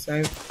never works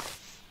out.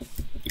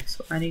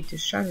 So I need to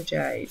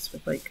strategize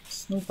with like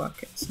snow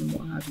buckets and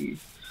what have you.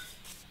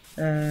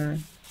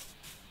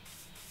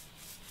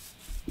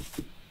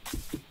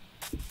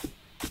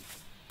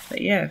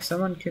 But yeah, if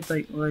someone could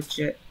like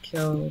legit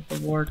kill the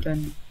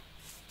Warden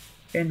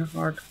in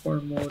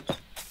hardcore mode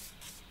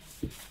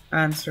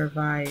and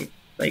survive,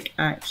 like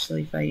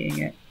actually fighting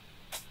it,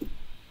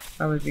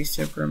 I would be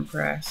super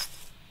impressed.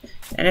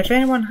 And if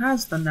anyone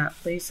has done that,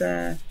 please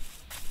let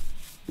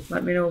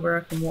me know where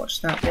I can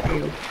watch that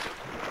video.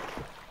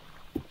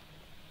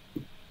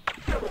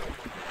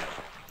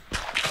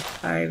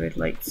 I would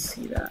like to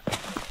see that.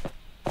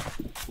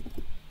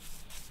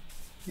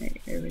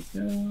 Right, here we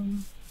go.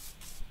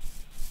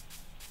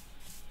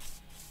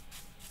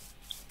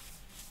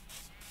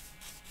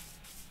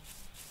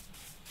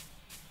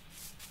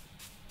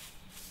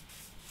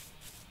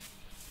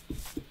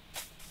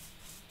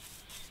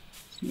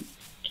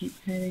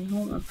 Keep heading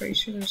home. I'm pretty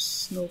sure there's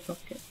snow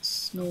buckets,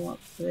 snow up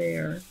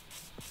there,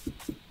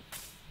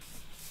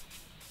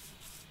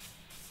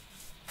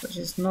 which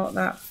is not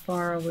that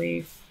far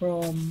away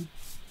from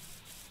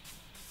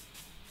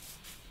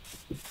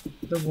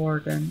the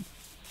Warden.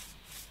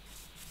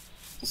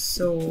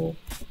 So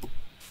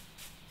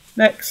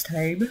next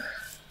time,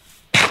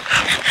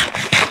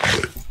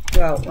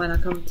 well, when I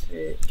come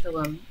to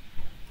kill him,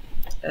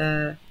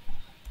 I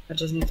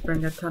just need to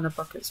bring a ton of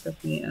buckets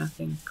with me, and I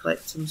can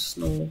collect some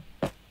snow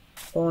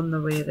on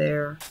the way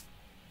there.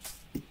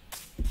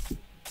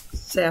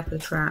 Set up the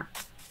trap.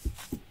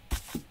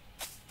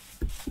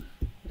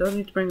 I don't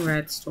need to bring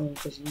redstone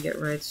because you can get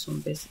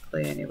redstone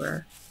basically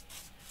anywhere.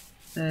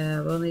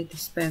 We'll need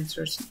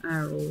dispensers and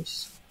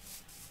arrows.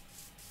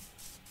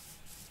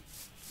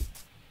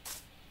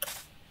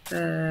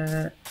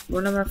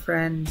 One of my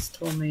friends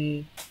told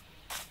me,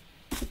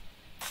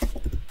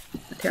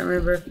 I can't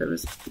remember if it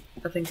was,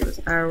 I think it was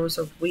arrows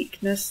of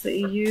weakness that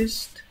he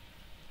used.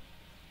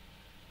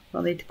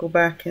 I'll need to go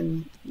back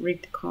and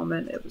read the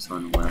comment. It was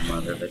on one of my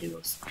other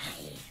videos.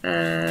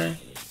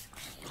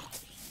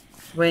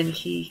 When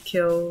he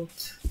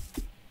killed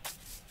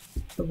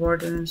the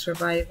Warden in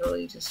survival,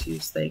 he just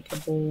used like a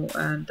bow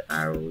and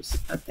arrows.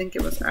 I think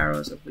it was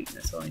arrows of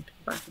weakness. I'll need to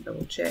go back and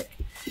double check.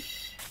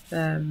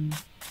 But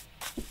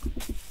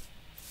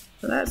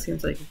that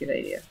seems like a good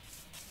idea.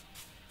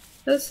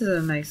 This is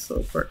a nice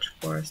little birch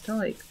forest. I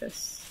like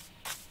this.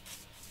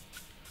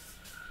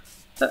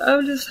 But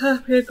I'm just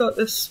happy I got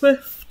the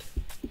Swift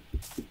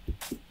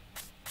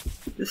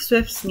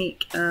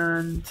sneak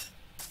and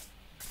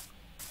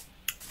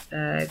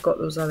got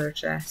those other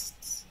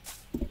chests.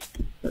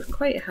 I was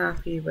quite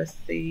happy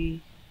with the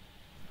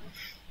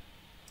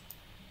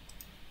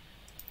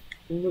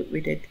loot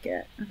we did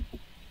get.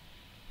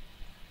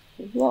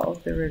 A lot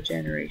of the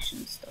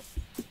regeneration stuff.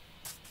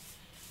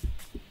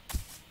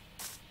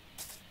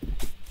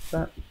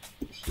 But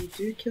he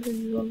do kill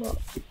you a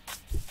lot.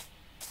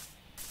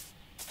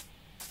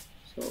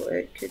 So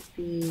it could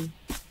be,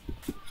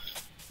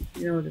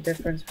 you know, the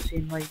difference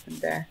between life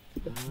and death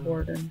with the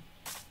Warden.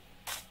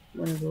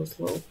 One of those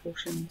little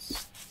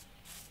potions.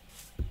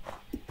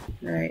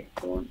 Right,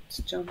 don't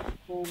jump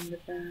on the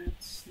bad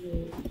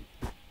snow.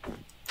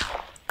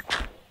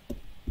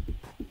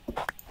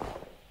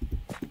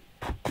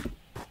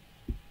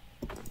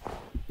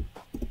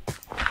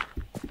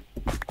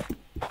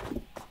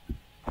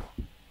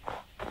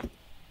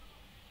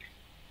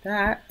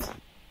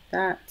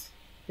 That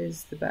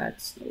is the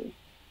bad snow.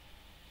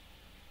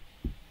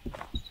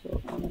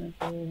 So I'm gonna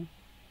go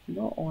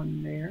not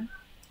on there.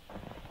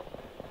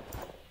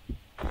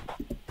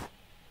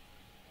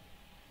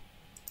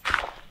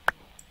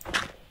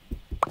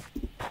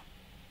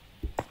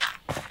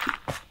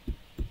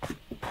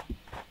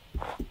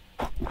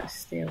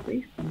 Stay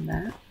away from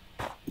that.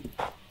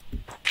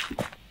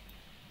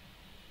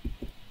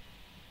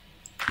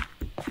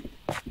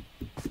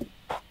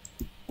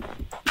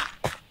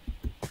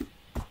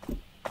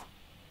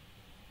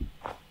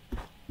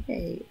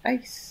 Hey,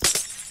 ice.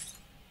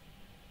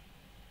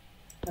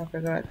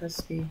 forgot it has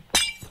to be.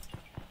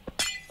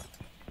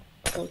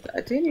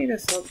 I do need a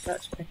silk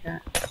touch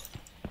pickaxe.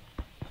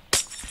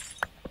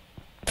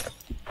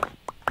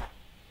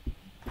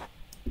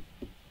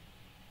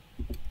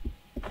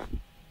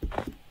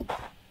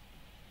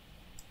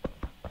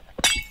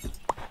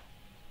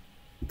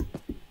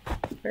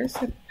 Where's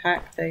the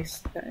pack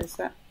dice? Is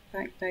that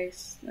pack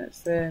dice?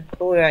 That's the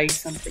ice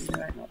something,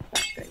 right? Not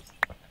pack dice.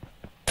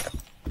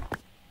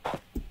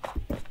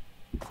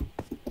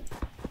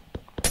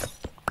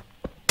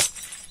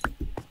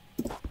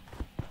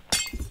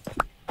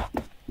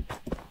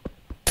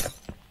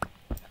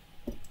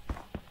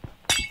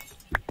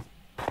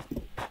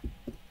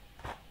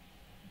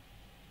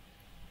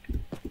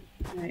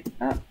 Right,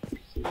 up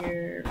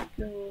here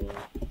we go.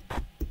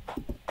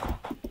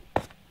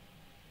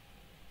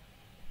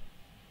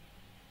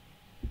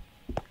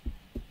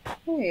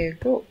 There you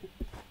go.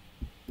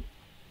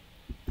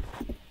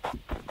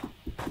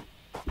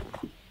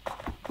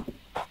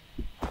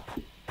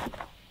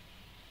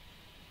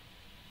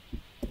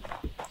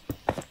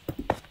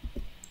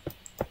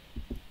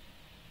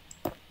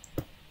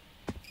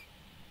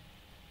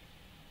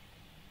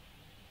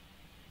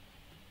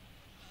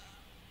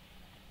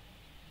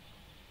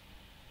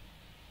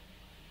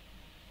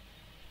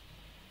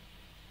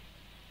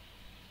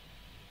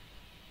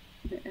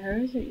 How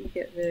is it you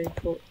get the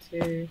goat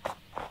to...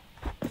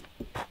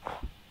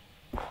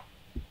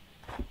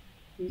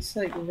 He's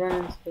like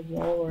running to the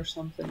wall or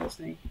something,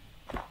 isn't he?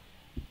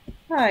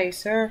 Hi,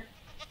 sir.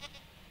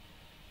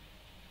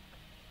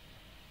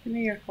 Give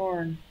me your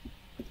horn.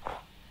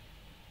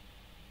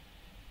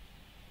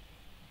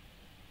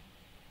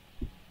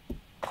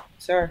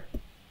 Sir.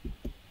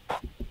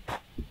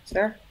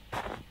 Sir?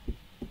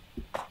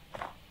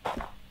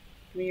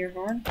 Give me your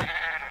horn.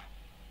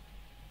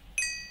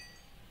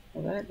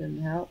 Well, that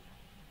didn't help.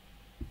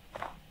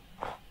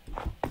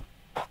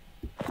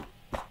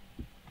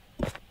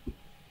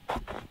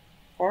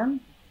 Horn?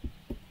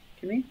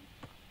 Gimme.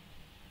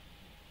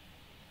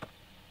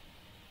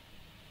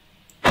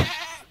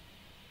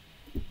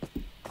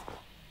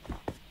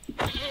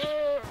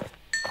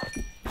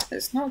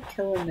 It's not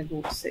killing the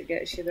goats that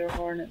gets you their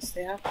hornets.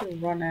 They have to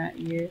run at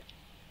you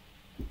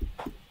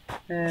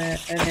and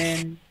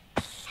then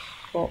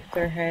pop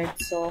their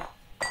heads off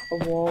a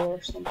wall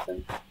or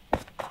something.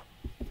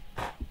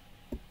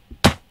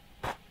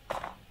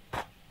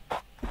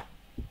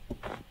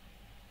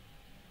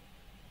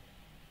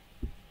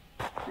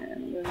 And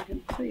I'm going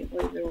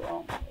completely the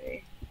wrong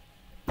way.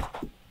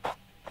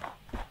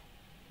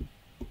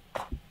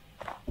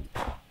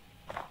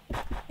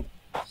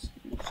 Just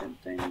going to jump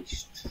down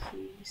these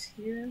trees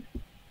here.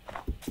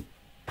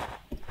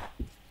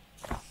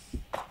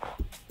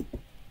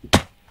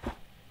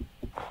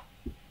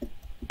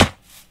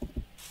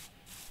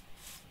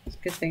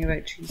 Good thing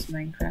about trees in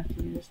Minecraft, you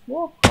can just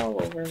walk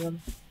all over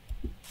them.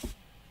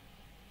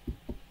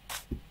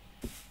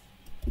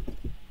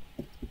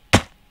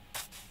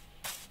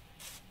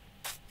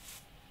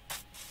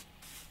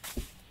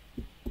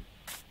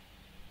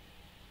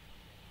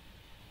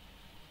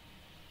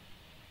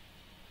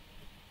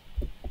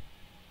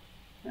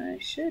 I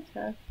should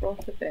have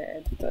brought a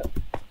bed, but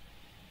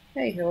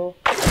hey ho.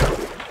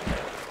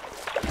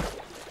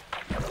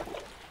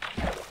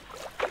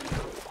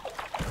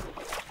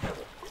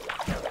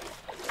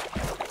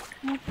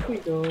 Off we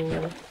go.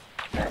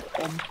 Back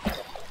on.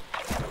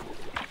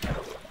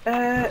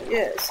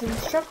 Yeah, so I'm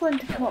struggling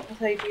to come up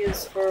with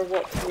ideas for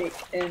what to make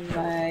in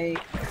my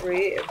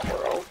creative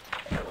world.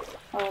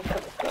 Oh,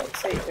 for God's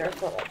sake, there, I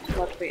thought that was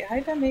mud. Wait, how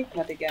do I make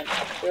mud again?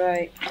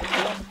 Right.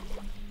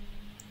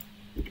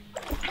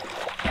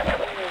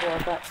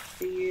 Back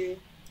to you.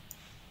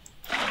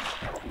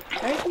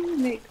 How do you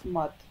make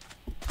mud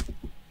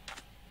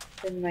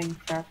in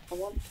Minecraft? I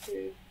want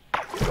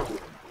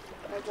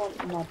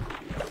mud.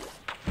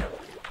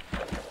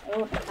 I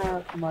don't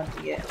have mud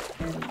yet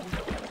in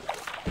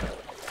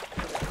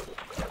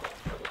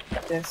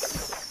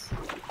this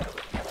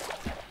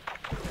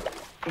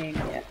game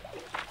yet.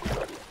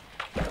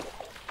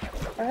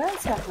 Oh,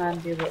 that's a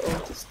handy little,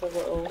 just a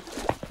little,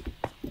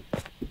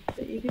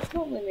 but you could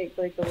totally make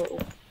like a little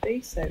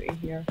base out of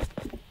here.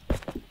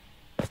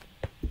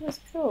 That's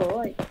cool, I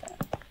like that.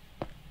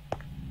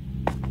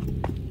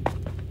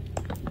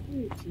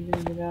 Ooh, it's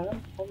even without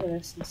them.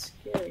 Ominous and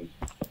scary.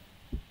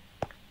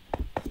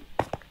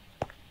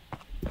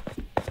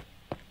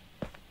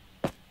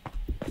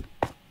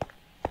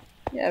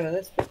 Yeah, but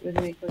this bit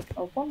would make like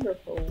a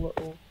wonderful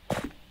little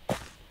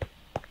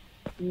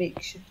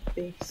makeshift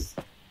base.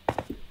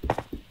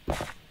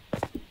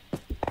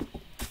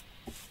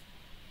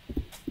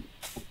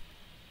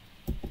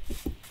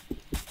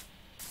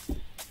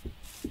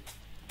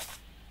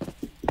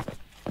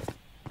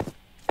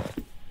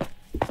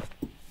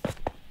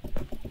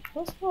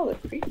 What's with all the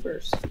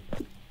creepers?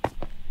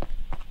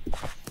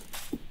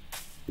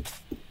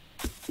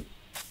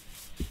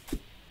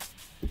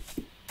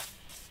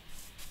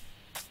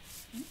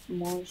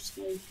 More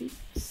snowy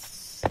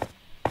peaks.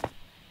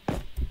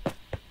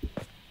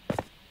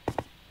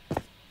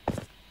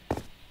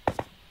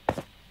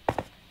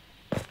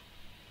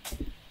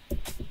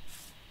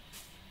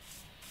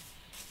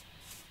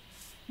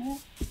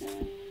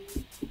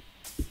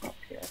 Up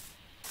here.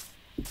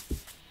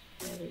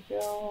 There we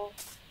go.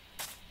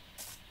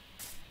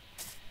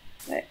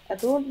 Right, I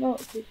don't know.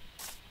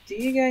 Do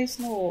you guys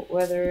know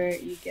whether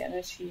you get an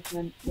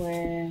achievement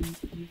when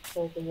you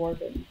kill the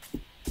Warden?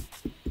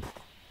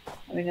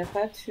 I mean, I've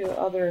had 2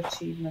 other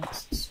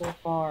achievements so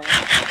far.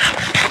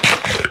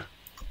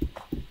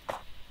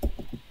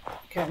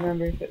 Can't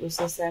remember if it was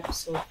this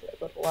episode that I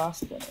got the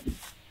last one in.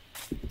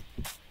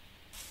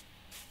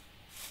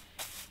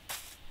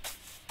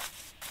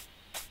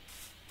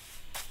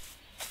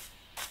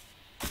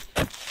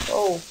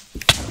 Oh!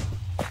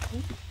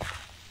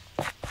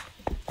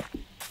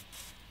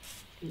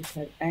 You've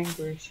had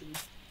anger issues.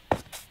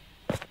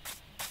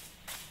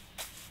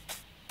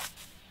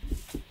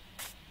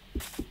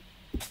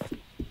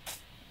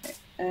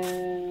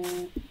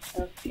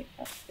 Okay,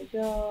 up we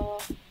go.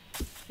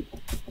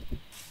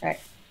 Right.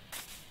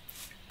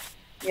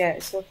 Yeah,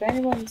 so if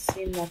anyone's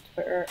seen my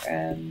Twitter,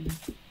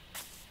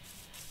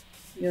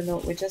 you'll know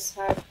we just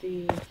had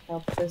the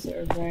club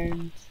visitor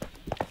round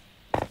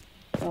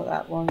not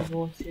that long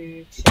ago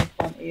to check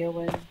on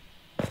Eowyn,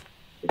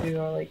 to do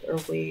our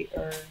weight,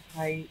 our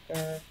height,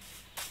 our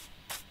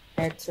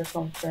head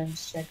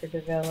circumference, check her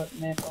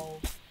developmental,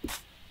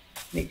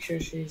 make sure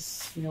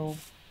she's, you know,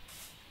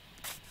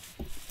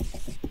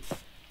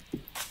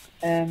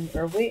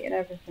 her weight and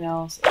everything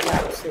else is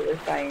absolutely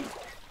fine,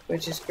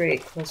 which is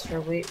great because her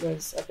weight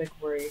was a big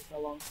worry for a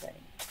long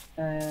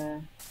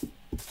time.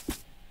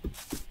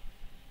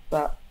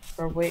 But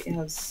her weight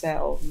has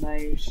settled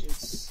now.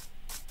 She's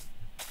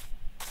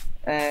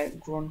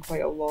grown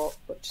quite a lot,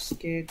 which is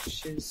good.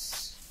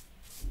 She's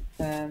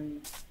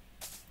putting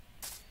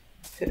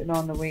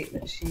on the weight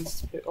that she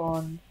needs to put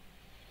on,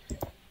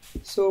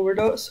 so we're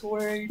not so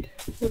worried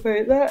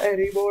about that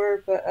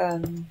anymore. But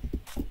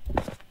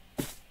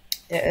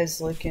it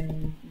is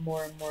looking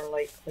more and more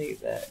likely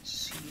that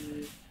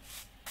she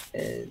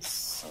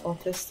is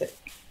autistic,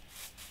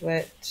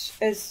 which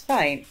is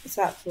fine. It's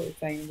absolutely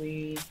fine.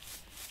 We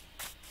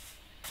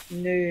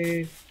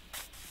knew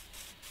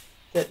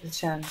that the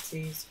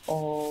chances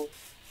of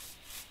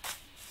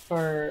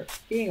her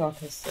being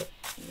autistic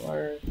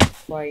were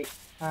quite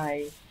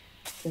high,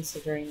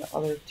 considering the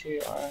other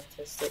 2 are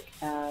autistic.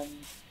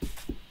 And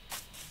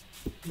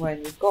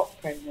when we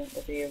got pregnant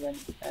with Eowyn,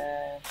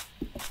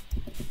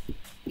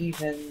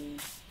 even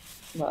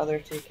my other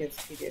 2 kids'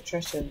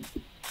 paediatrician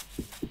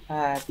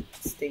had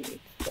stated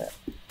that,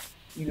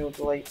 you know,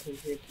 the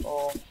likelihood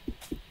of,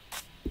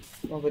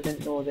 well, we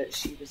didn't know that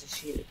she was a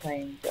she at the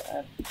time,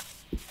 but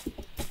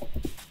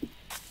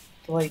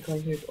the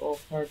likelihood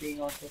of her being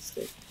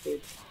autistic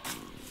would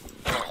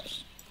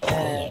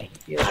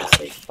be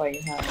obviously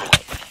quite high.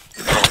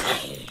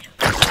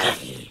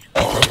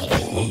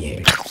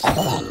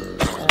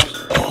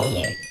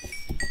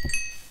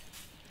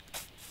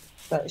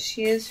 But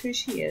she is who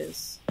she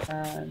is,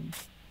 and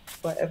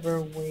whatever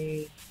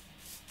way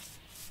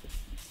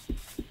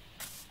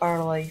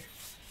our life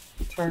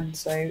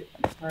turns out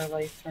and her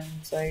life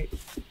turns out,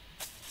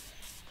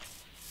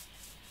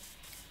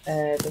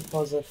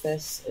 because of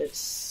this,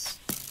 it's,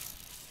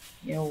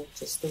 you know,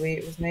 just the way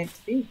it was meant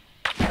to be.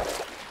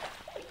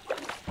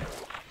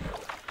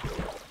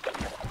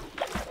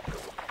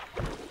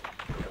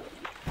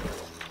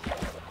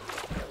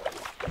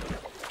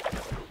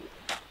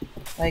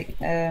 Like,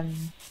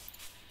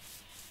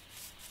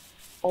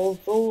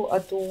 although I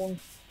don't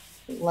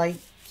like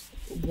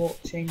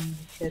watching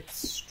the kids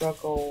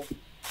struggle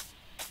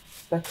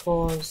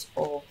because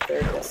of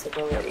their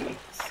disabilities,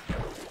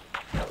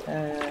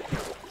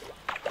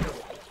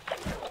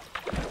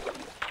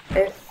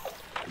 if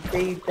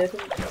they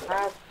didn't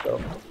have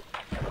them,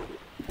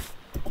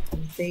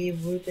 they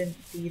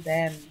wouldn't be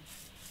them.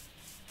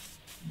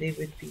 They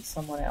would be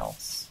someone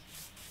else.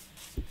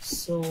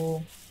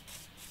 So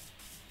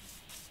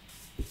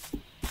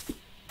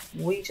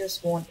we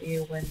just want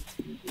Eowyn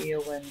to be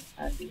Eowyn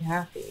and be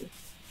happy.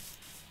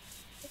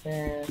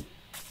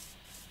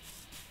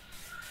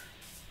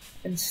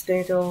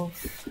 Instead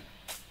of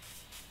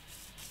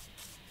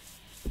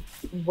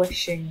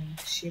wishing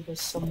she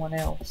was someone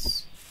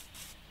else.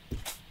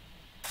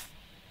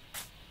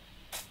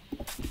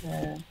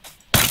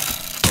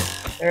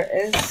 There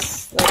is a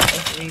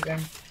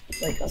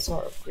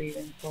sort of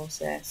grieving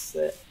process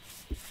that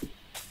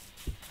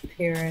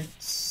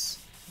parents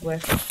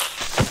with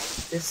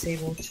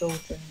disabled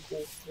children go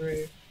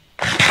through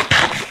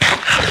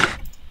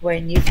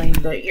when you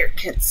find out your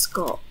kid's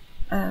got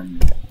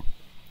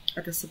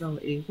a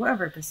disability,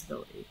 whatever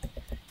disability.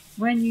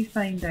 When you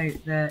find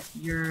out that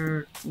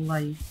your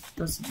life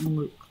doesn't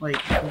look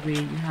like the way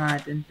you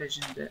had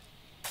envisioned it,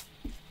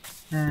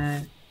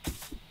 and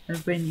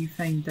when you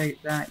find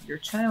out that your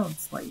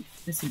child's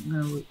life isn't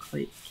going to look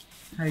like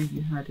how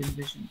you had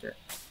envisioned it,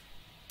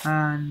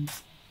 and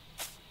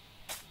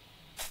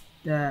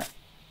that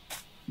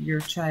your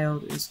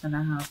child is going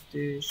to have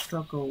to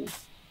struggle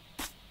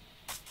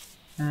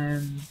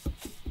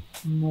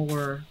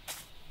more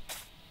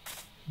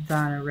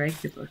than a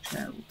regular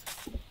child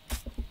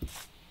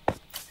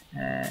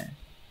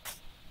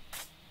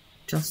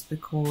just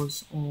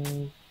because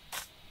of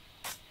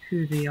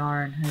who they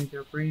are and how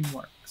their brain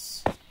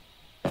works.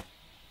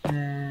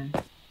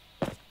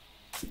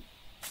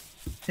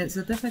 It's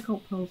a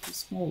difficult pill to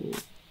swallow.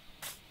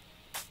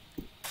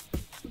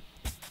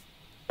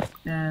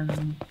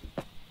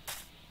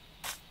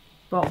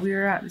 But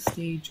we're at the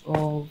stage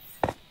of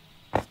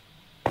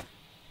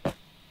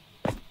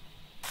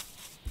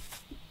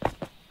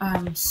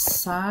I'm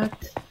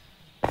sad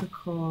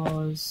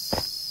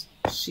because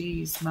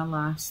she's my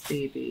last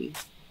baby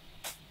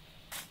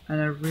and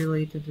I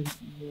really didn't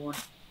want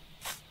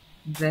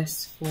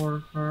this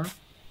for her.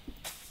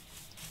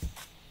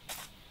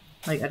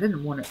 Like, I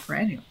didn't want it for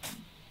any of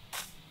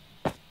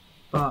them,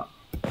 but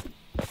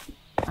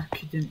I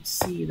couldn't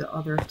see the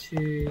other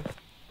two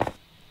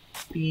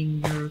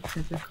being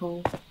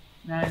neurotypical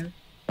now.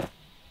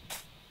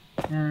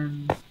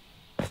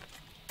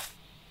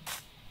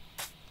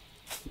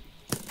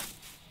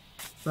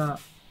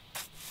 But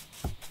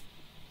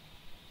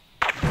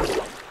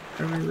I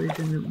really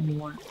didn't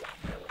want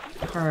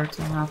her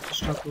to have to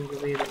struggle the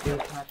way that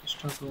they've had to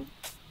struggle.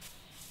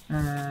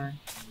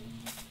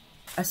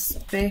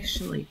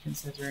 Especially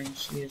considering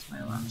she is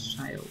my last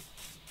child.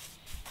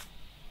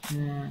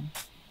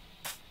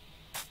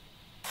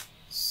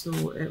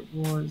 So it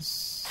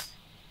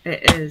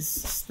is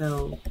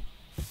still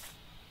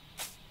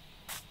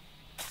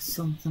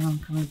something I'm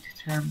coming to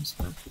terms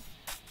with.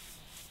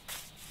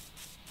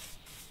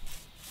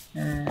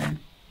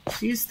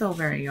 She is still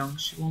very young.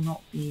 She will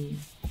not be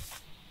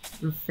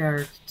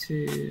referred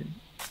to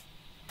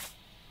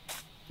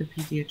the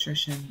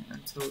pediatrician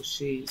until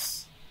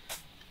she's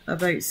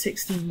about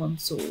 16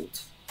 months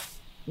old,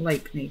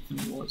 like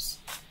Nathan was.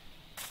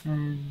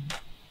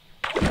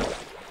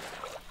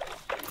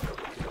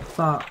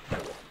 But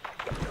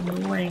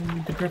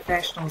knowing the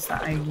professionals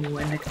that I know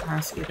in the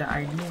capacity that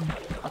I've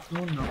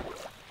known them.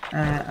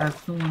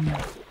 I've known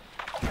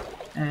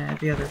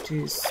the other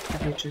two's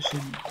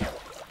pediatrician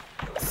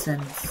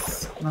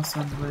since my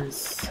son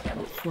was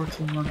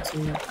 14 months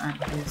old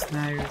and he is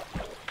now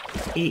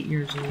 8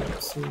 years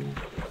old, so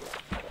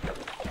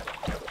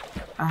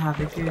I have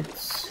a good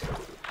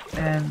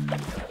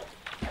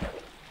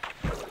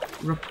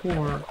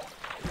rapport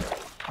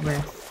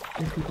with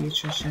the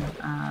pediatrician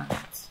and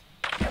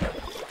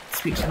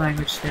speech and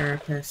language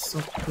therapists,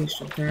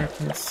 occupational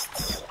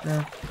therapists,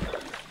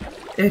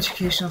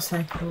 educational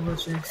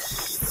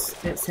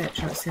psychologists,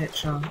 etc.,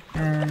 etc.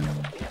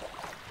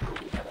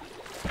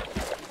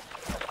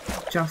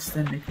 Just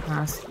in the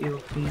capacity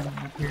of being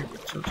a parent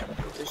of children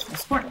with additional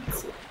support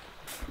needs.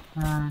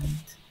 And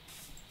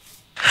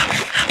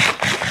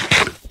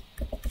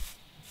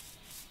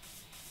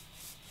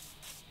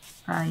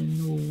I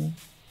know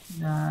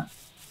that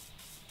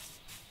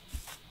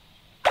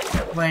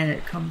when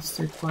it comes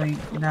to the point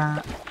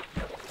that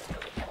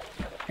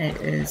it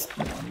is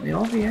blatantly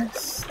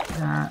obvious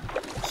that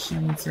she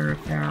needs a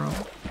referral,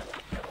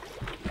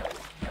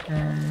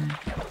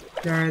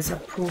 there is a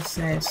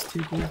process to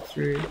go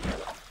through,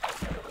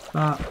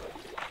 but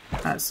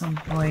at some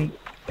point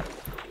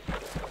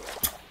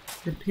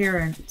the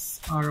parents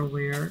are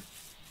aware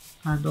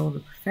and all the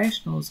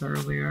professionals are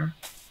aware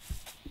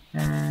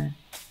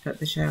that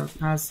the child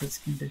has this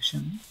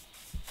condition,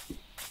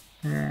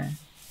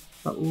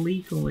 but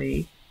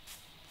legally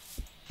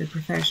the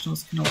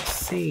professionals cannot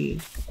say,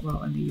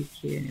 well, in the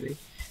UK anyway,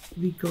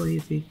 legally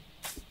the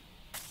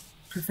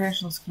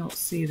professionals cannot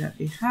say that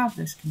they have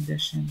this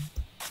condition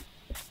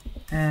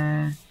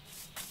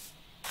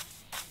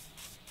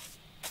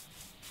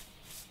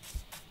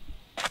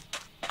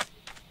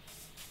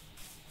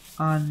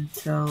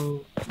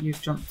until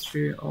you've jumped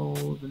through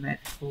all the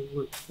medical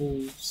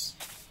loopholes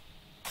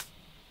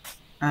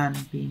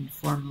and been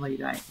formally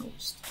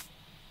diagnosed.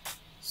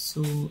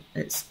 So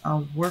it's a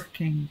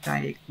working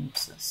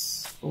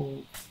diagnosis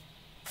of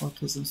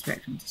autism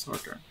spectrum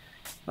disorder,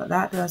 but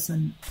that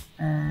doesn't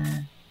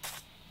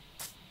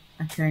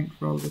account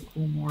for all the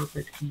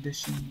comorbid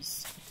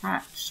conditions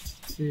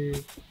attached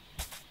to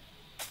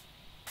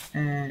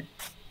a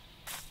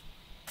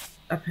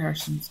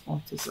person's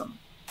autism.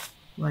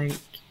 Like,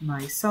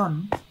 my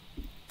son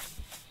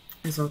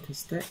is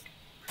autistic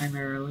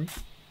primarily,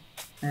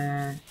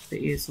 but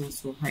he is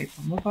also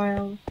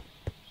hypermobile.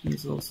 He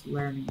is also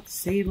learning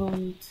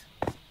disabled.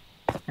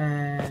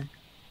 I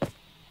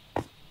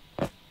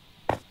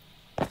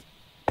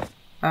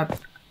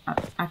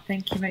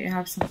think he might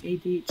have some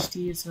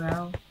ADHD as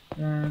well.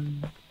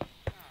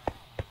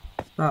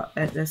 But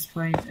at this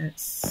point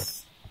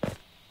it's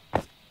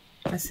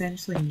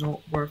essentially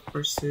not worth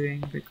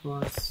pursuing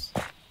because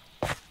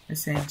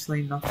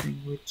essentially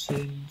nothing would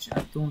change.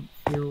 I don't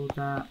feel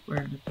that we're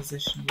in a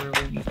position where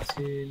we need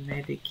to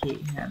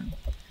medicate him.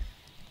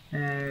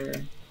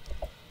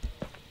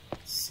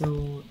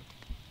 So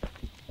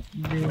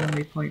the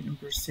only point in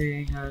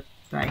pursuing a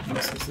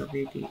diagnosis of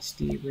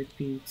ADHD would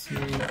be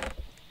to,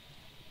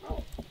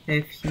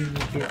 if he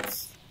needed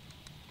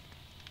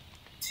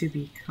to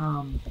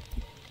become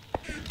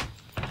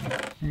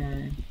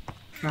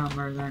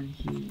calmer than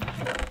he,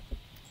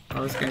 I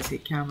was going to say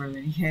calmer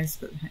than he is,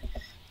 but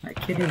like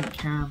kidding,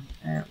 Cam.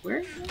 Where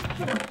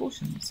are my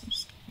potions?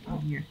 There's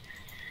one here.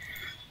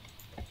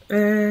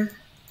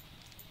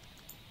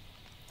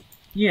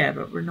 Yeah,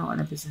 but we're not in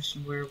a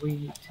position where we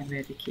need to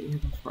medicate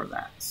him for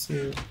that,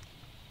 so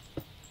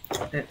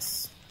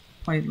it's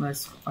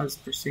pointless us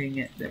pursuing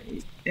it. That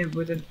it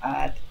wouldn't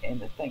add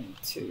anything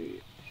to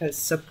his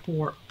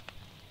support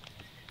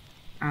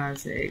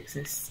as it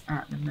exists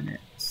at the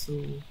minute,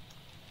 so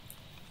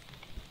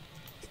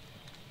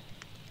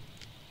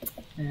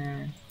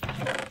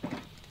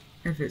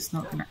if it's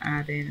not going to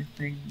add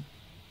anything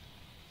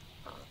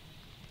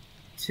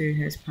to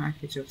his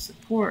package of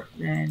support,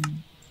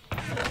 then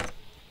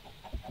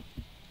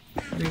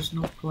there's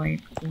no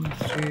point going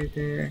through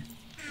the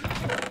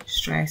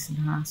stress and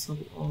hassle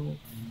of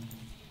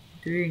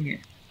doing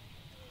it.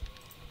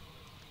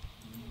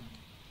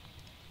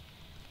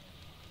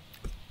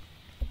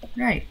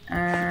 Right,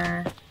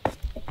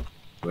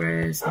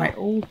 whereas my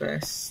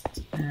oldest,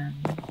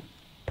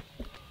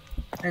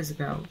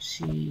 Isabel,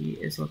 she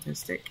is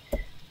autistic.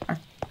 I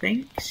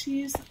think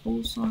she's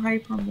also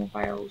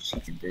hypermobile. She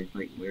can do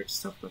like weird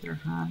stuff with her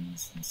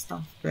hands and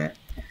stuff that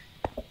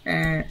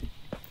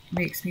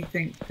makes me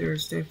think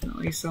there's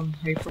definitely some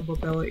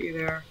hypermobility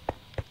there.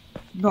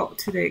 Not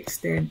to the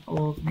extent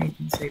of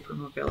Nathan's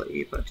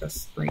hypermobility, but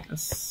just like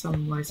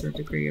some lesser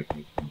degree of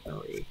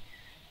hypermobility,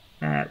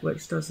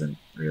 which doesn't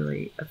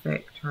really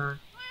affect her.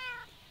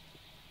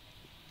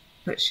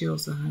 But she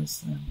also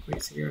has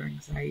quite severe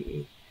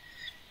anxiety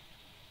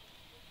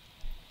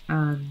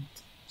and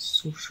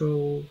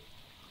social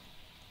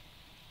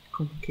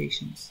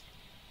complications.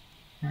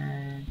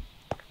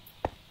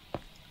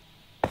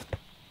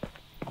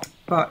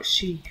 But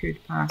she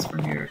could pass for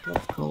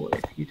neurotypical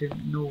if you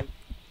didn't know.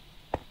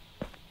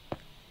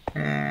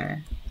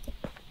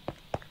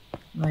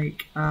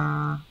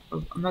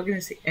 I'm not going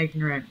to say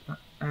ignorant, but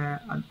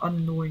an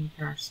unknowing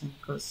person,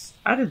 because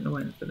I didn't know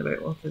anything about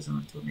autism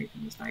until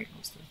Nathan was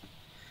diagnosed with.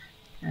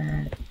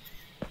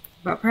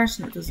 But a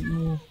person that doesn't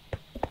know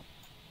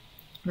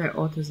about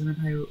autism and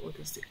how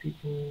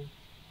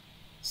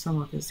some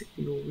autistic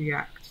people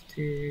react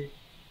to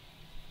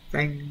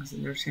things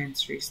and their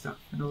sensory stuff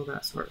and all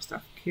that sort of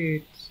stuff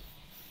could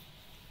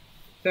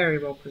very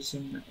well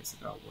presume that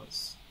Isabel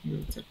was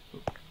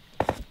neurotypical.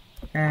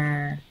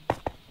 And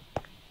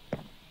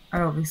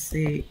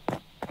obviously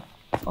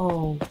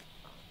all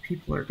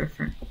people are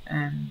different,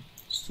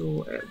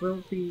 so it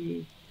will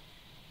be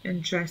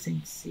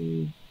interesting to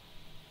see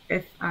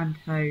if and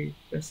how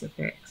this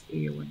affects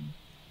Eowyn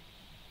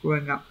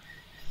growing up.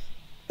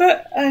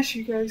 But as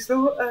you guys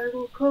know, I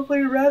will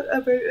probably rant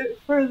about it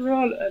further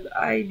on, and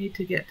I need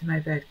to get to my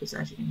bed because,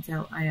 as you can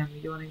tell, I am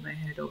yawning my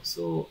head off.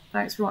 So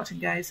thanks for watching,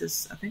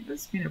 guys. I think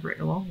this has been a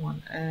pretty long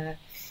one, and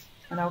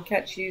I'll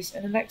catch you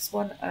in the next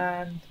one,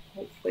 and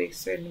hopefully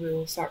soon we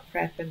will start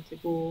prepping to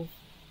go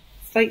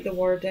fight the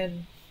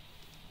Warden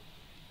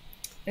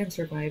in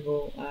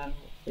survival and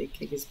hopefully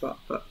kick his butt,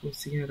 but we'll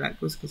see how that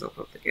goes because I'll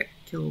probably get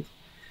killed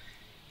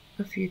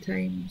a few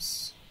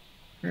times.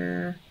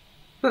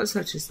 But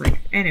such is life.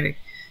 Anyway,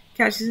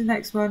 catch you in the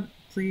next one.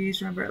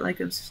 Please remember to like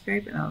and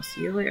subscribe, and I'll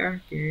see you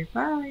later.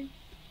 Goodbye.